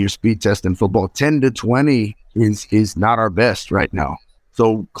 linear speed test in football. 10 to 20 is not our best right now.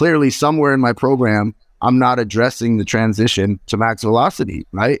 So clearly somewhere in my program, I'm not addressing the transition to max velocity,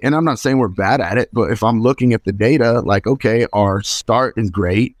 right? And I'm not saying we're bad at it, but if I'm looking at the data, like, okay, our start is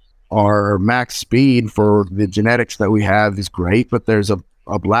great. Our max speed for the genetics that we have is great, but there's a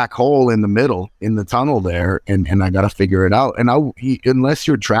black hole in the middle, in the tunnel there, and I got to figure it out. And unless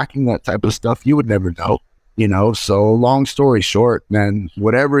you're tracking that type of stuff, you would never know, so long story short, man,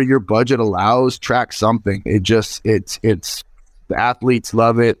 whatever your budget allows, track something. It's the athletes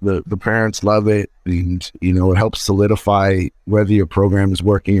love it, the parents love it, and it helps solidify whether your program is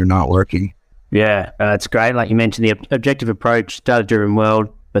working or not working. Yeah, it's great. Like you mentioned, the objective approach, data-driven world,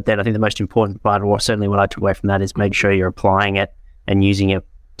 but then I think the most important part, or certainly what I took away from that, is make sure you're applying it and using it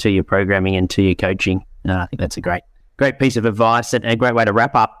to your programming and to your coaching. I think that's a great piece of advice and a great way to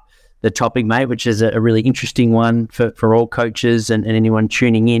wrap up the topic, mate, which is a really interesting one for all coaches and anyone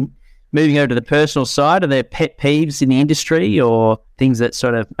tuning in. Moving over to the personal side, are there pet peeves in the industry or things that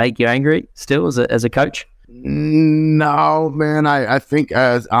sort of make you angry still as a coach? No, man, I think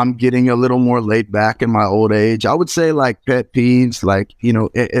as I'm getting a little more laid back in my old age, I would say like pet peeves, like,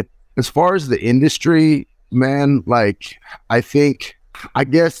 as far as the industry, man, like, I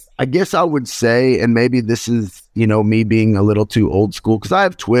guess I would say, and maybe this is, me being a little too old school, because I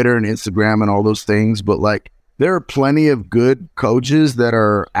have Twitter and Instagram and all those things, but like, there are plenty of good coaches that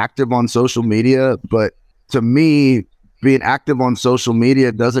are active on social media, but to me, being active on social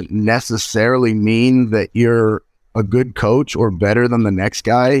media doesn't necessarily mean that you're a good coach or better than the next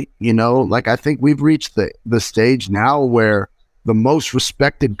guy. Like, I think we've reached the stage now where the most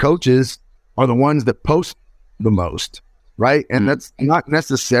respected coaches are the ones that post the most, right? And that's not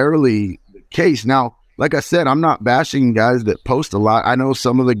necessarily the case. Now, like I said, I'm not bashing guys that post a lot. I know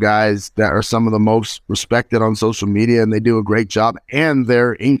some of the guys that are some of the most respected on social media, and they do a great job, and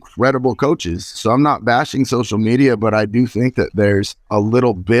they're incredible coaches. So I'm not bashing social media, but I do think that there's a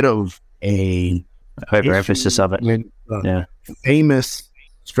little bit of a overemphasis of it. Famous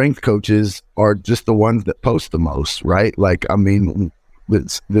strength coaches are just the ones that post the most, right? Like, I mean,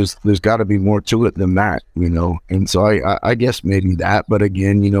 there's got to be more to it than that, and so I guess maybe that, but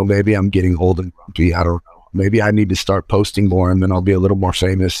again, maybe I'm getting old and grumpy. I don't know, maybe I need to start posting more and then I'll be a little more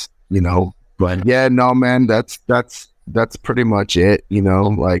famous, but yeah, no, man, that's pretty much it,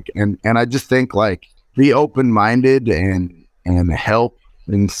 like, and I just think, like, be open-minded and help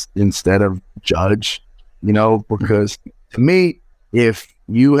instead of judge, because to me, if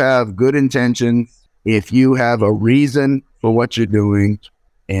you have good intentions, if you have a reason for what you're doing,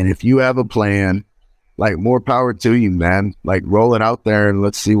 and if you have a plan, like, more power to you, man. Like, roll it out there and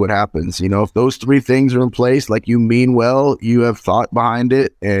let's see what happens. If those three things are in place, like, you mean well, you have thought behind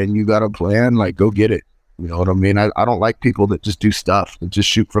it, and you got a plan, like, go get it. You know what I mean? I don't like people that just do stuff, that just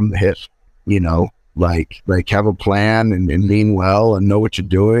shoot from the hip, like have a plan and mean well and know what you're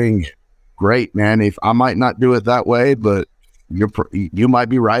doing. Great, man. If I might not do it that way, but you might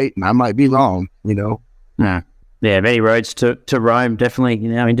be right and I might be wrong, Yeah, many roads to Rome, definitely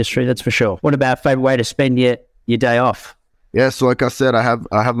in our industry, that's for sure. What about favorite way to spend your day off? Yeah, so like I said, I have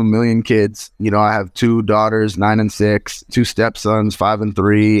a million kids. I have 2 daughters, 9 and 6, 2 stepsons, 5 and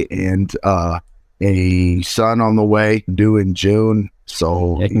 3, and a son on the way, due in June.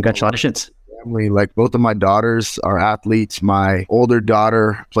 So yeah, congratulations. Family, like, both of my daughters are athletes. My older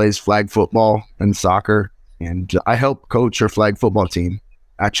daughter plays flag football and soccer, and I help coach her flag football team,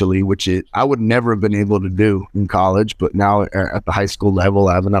 actually, which I would never have been able to do in college, but now at the high school level,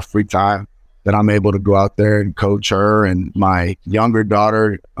 I have enough free time that I'm able to go out there and coach her. And my younger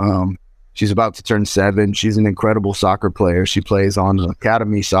daughter, she's about to turn 7. She's an incredible soccer player. She plays on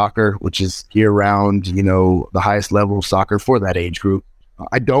academy soccer, which is year-round, the highest level of soccer for that age group.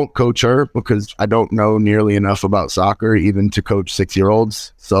 I don't coach her because I don't know nearly enough about soccer, even to coach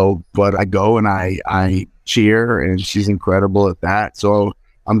 6-year-olds. So, but I go and I cheer, and she's incredible at that. So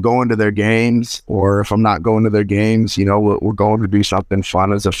I'm going to their games, or if I'm not going to their games, we're going to do something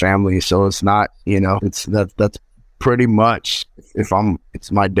fun as a family. So it's not, that's pretty much,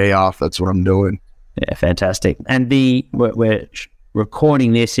 it's my day off, that's what I'm doing. Yeah, fantastic. And we're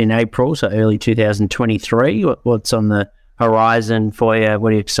recording this in April, so early 2023. What's on the horizon for you? What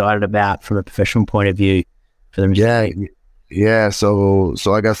are you excited about from a professional point of view for them? Yeah. So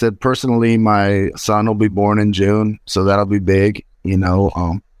like I said, personally, my son will be born in June, so that'll be big.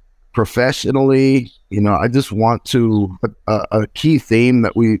 Professionally, I just want to, a key theme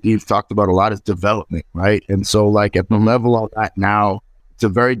that we've talked about a lot is development, right? And so like at the level of that now, it's a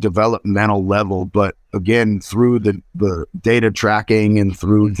very developmental level, but again, through the data tracking and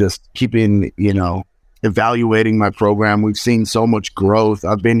through just keeping, evaluating my program, we've seen so much growth.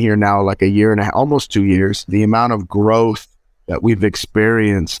 I've been here now like a year and a half, almost 2 years. The amount of growth that we've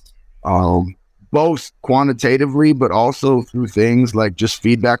experienced, both quantitatively, but also through things like just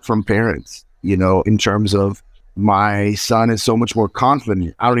feedback from parents, in terms of my son is so much more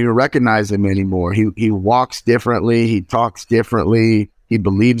confident. I don't even recognize him anymore. He walks differently. He talks differently. He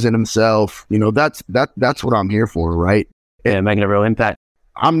believes in himself. That's what I'm here for, right? Yeah, making a real impact.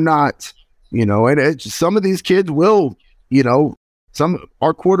 I'm not, and some of these kids will,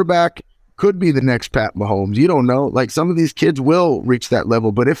 our quarterback could be the next Pat Mahomes. You don't know. Like some of these kids will reach that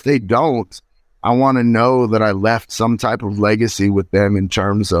level, but if they don't, I want to know that I left some type of legacy with them in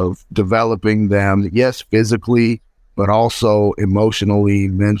terms of developing them, yes, physically, but also emotionally,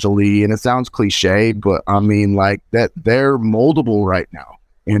 mentally. And it sounds cliche, but I mean like that they're moldable right now.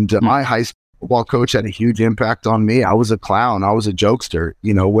 And my high school football coach had a huge impact on me. I was a clown. I was a jokester.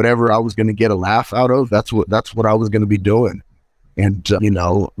 Whatever I was going to get a laugh out of, that's what I was going to be doing. And,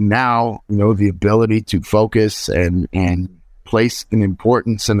 now, the ability to focus and place an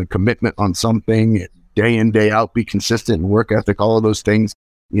importance and a commitment on something day in, day out, be consistent and work ethic, all of those things,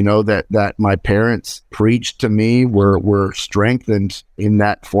 that my parents preached to me were strengthened in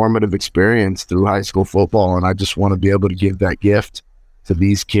that formative experience through high school football. And I just want to be able to give that gift to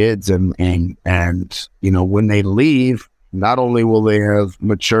these kids. And when they leave, not only will they have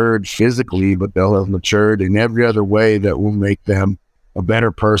matured physically, but they'll have matured in every other way that will make them a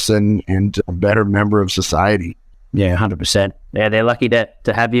better person and a better member of society. Yeah, 100%. Yeah, they're lucky to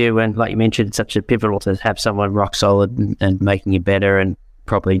have you. And like you mentioned, it's such a pivotal to have someone rock solid and making you better. And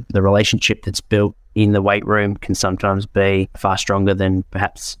probably the relationship that's built in the weight room can sometimes be far stronger than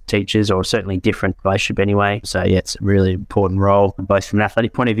perhaps teachers, or certainly different relationship anyway. So yeah, it's a really important role, both from an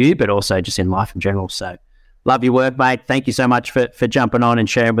athletic point of view, but also just in life in general. So love your work, mate. Thank you so much for jumping on and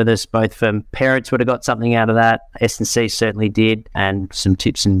sharing with us. Both from parents would have got something out of that. S&C certainly did, and some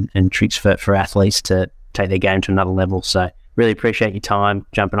tips and tricks for athletes to take their game to another level. So really appreciate your time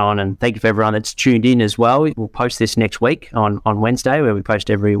jumping on, and thank you for everyone that's tuned in as well. We'll post this next week on Wednesday, where we post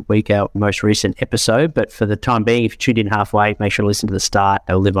every week our most recent episode. But for the time being, if you tuned in halfway, make sure to listen to the start.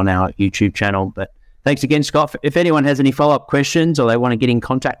 It'll live on our YouTube channel. But thanks again, Scott. If anyone has any follow-up questions or they want to get in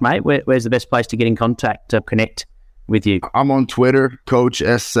contact, mate, where's the best place to get in contact to connect with you? I'm on Twitter, Coach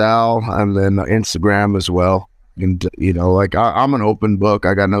S. Sal, and then Instagram as well. And, I'm an open book.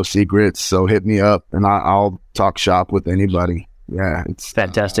 I got no secrets. So hit me up and I'll talk shop with anybody. Yeah, it's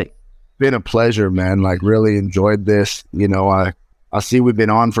fantastic. Been a pleasure, man. Like really enjoyed this. I see we've been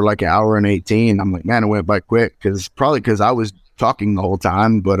on for like an hour and 18. I'm like, man, it went by quick because I was talking the whole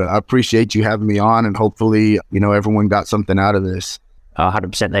time, but I appreciate you having me on, and hopefully, everyone got something out of this.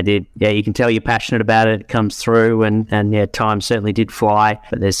 100% they did. Yeah, you can tell you're passionate about it. It comes through, and yeah, time certainly did fly,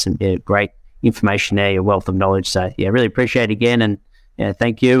 but there's some great information there, your wealth of knowledge. So yeah, really appreciate it again, and yeah,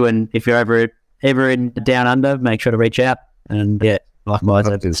 thank you. And if you're ever in Down Under, make sure to reach out. And yeah, likewise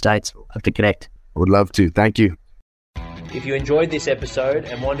over the States, we'll have to connect. I would love to. Thank you. If you enjoyed this episode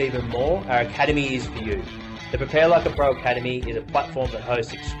and want even more, our academy is for you. The Prepare Like a Pro Academy is a platform that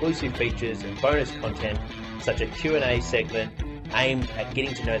hosts exclusive features and bonus content, such as Q&A segment aimed at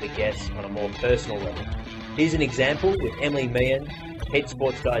getting to know the guests on a more personal level. Here's an example with Emily Meehan, head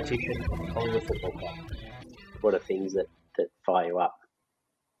sports dietitian of the Collingwood Football Club. What are things that fire you up?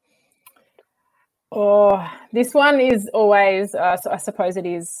 Oh, this one is always, so I suppose it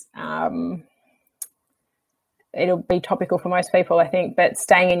is, it'll be topical for most people, I think, but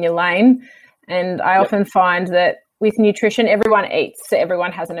staying in your lane. And I often find that with nutrition, everyone eats, so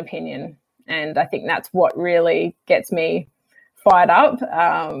everyone has an opinion. And I think that's what really gets me fired up,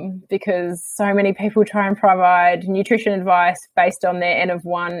 because so many people try and provide nutrition advice based on their N of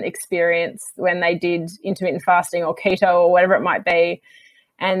 1 experience when they did intermittent fasting or keto or whatever it might be.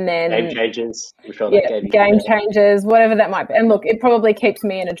 And then game changes, game changes, whatever that might be. And look, it probably keeps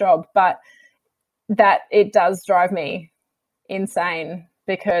me in a job, but that it does drive me insane,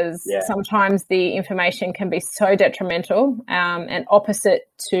 because sometimes the information can be so detrimental and opposite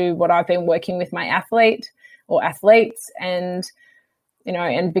to what I've been working with my athlete or athletes. And,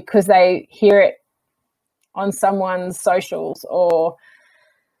 and because they hear it on someone's socials or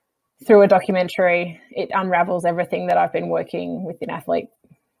through a documentary, it unravels everything that I've been working with an athlete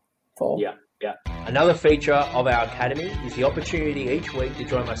for. Yeah. Another feature of our academy is the opportunity each week to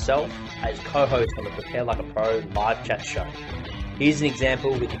join myself as co-host on the Prepare Like a Pro live chat show. Here's an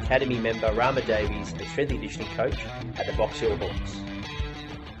example with Academy member Rama Davies, a strength and conditioning coach at the Box Hill Hawks.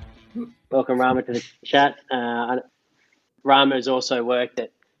 Welcome, Rama, to the chat. Rama has also worked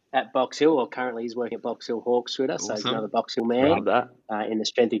at Box Hill, or currently he's working at Box Hill Hawks with us, so he's another Box Hill man in the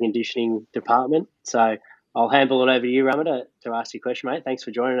strength and conditioning department. So I'll handle it over to you, Rama, to ask your question, mate. Thanks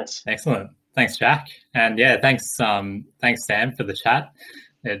for joining us. Excellent. Thanks, Jack. And yeah, thanks Sam, for the chat.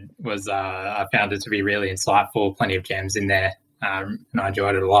 It was, I found it to be really insightful, plenty of gems in there, and I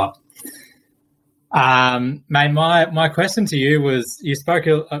enjoyed it a lot. Mate, my question to you was, you spoke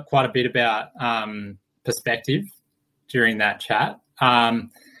quite a bit about perspective during that chat.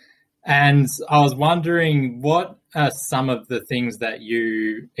 And I was wondering, what are some of the things that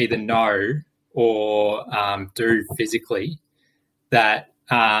you either know or do physically that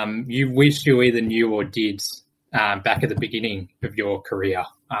you wish you either knew or did back at the beginning of your career?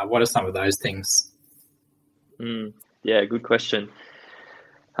 What are some of those things? Yeah, good question.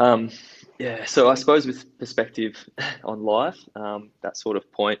 So I suppose with perspective on life, that sort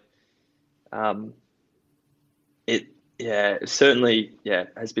of point, it certainly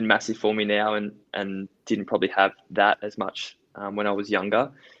has been massive for me now, and didn't probably have that as much when I was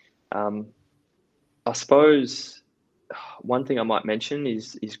younger. I suppose one thing I might mention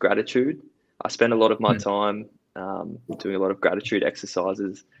is gratitude. I spend a lot of my time doing a lot of gratitude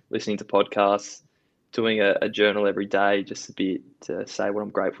exercises, listening to podcasts, doing a journal every day, just a bit to say what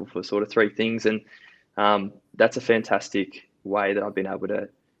I'm grateful for, sort of 3 things. And that's a fantastic way that I've been able to,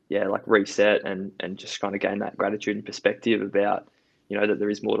 reset and just kind of gain that gratitude and perspective about, that there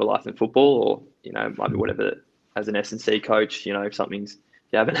is more to life than football, or, might be whatever, as an S&C coach, if something's,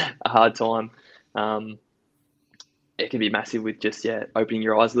 you're having a hard time, it can be massive with just, opening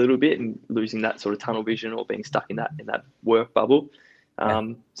your eyes a little bit and losing that sort of tunnel vision or being stuck in that work bubble.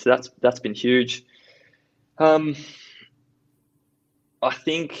 So that's been huge. I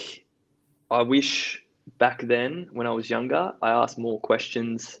think I wish back then, when I was younger, I asked more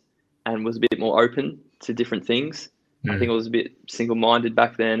questions and was a bit more open to different things. I think I was a bit single-minded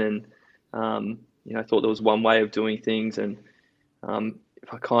back then, and I thought there was one way of doing things. And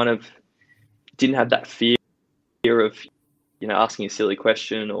if I kind of didn't have that fear of, asking a silly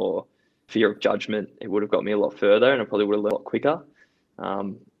question or fear of judgment, it would have got me a lot further, and I probably would have learned a lot quicker.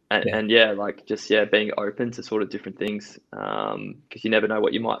 Being open to sort of different things, because you never know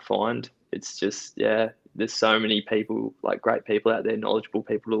what you might find. It's just, there's so many people, like great people out there, knowledgeable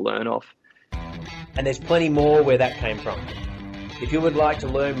people to learn off. And there's plenty more where that came from. If you would like to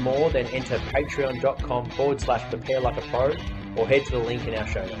learn more, then enter patreon.com/prepare like a pro, or head to the link in our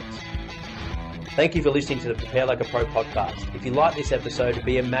show notes. Thank you for listening to the Prepare Like a Pro podcast. If you like this episode, it'd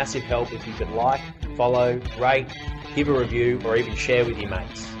be a massive help if you could like, follow, rate, give a review, or even share with your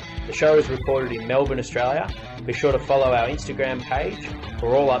mates. The show is recorded in Melbourne, Australia. Be sure to follow our Instagram page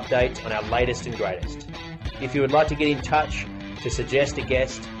for all updates on our latest and greatest. If you would like to get in touch to suggest a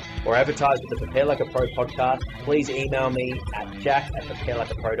guest or advertise with the Prepare Like a Pro podcast, please email me at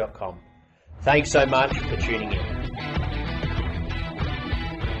jack@preparelikeapro.com. Thanks so much for tuning in.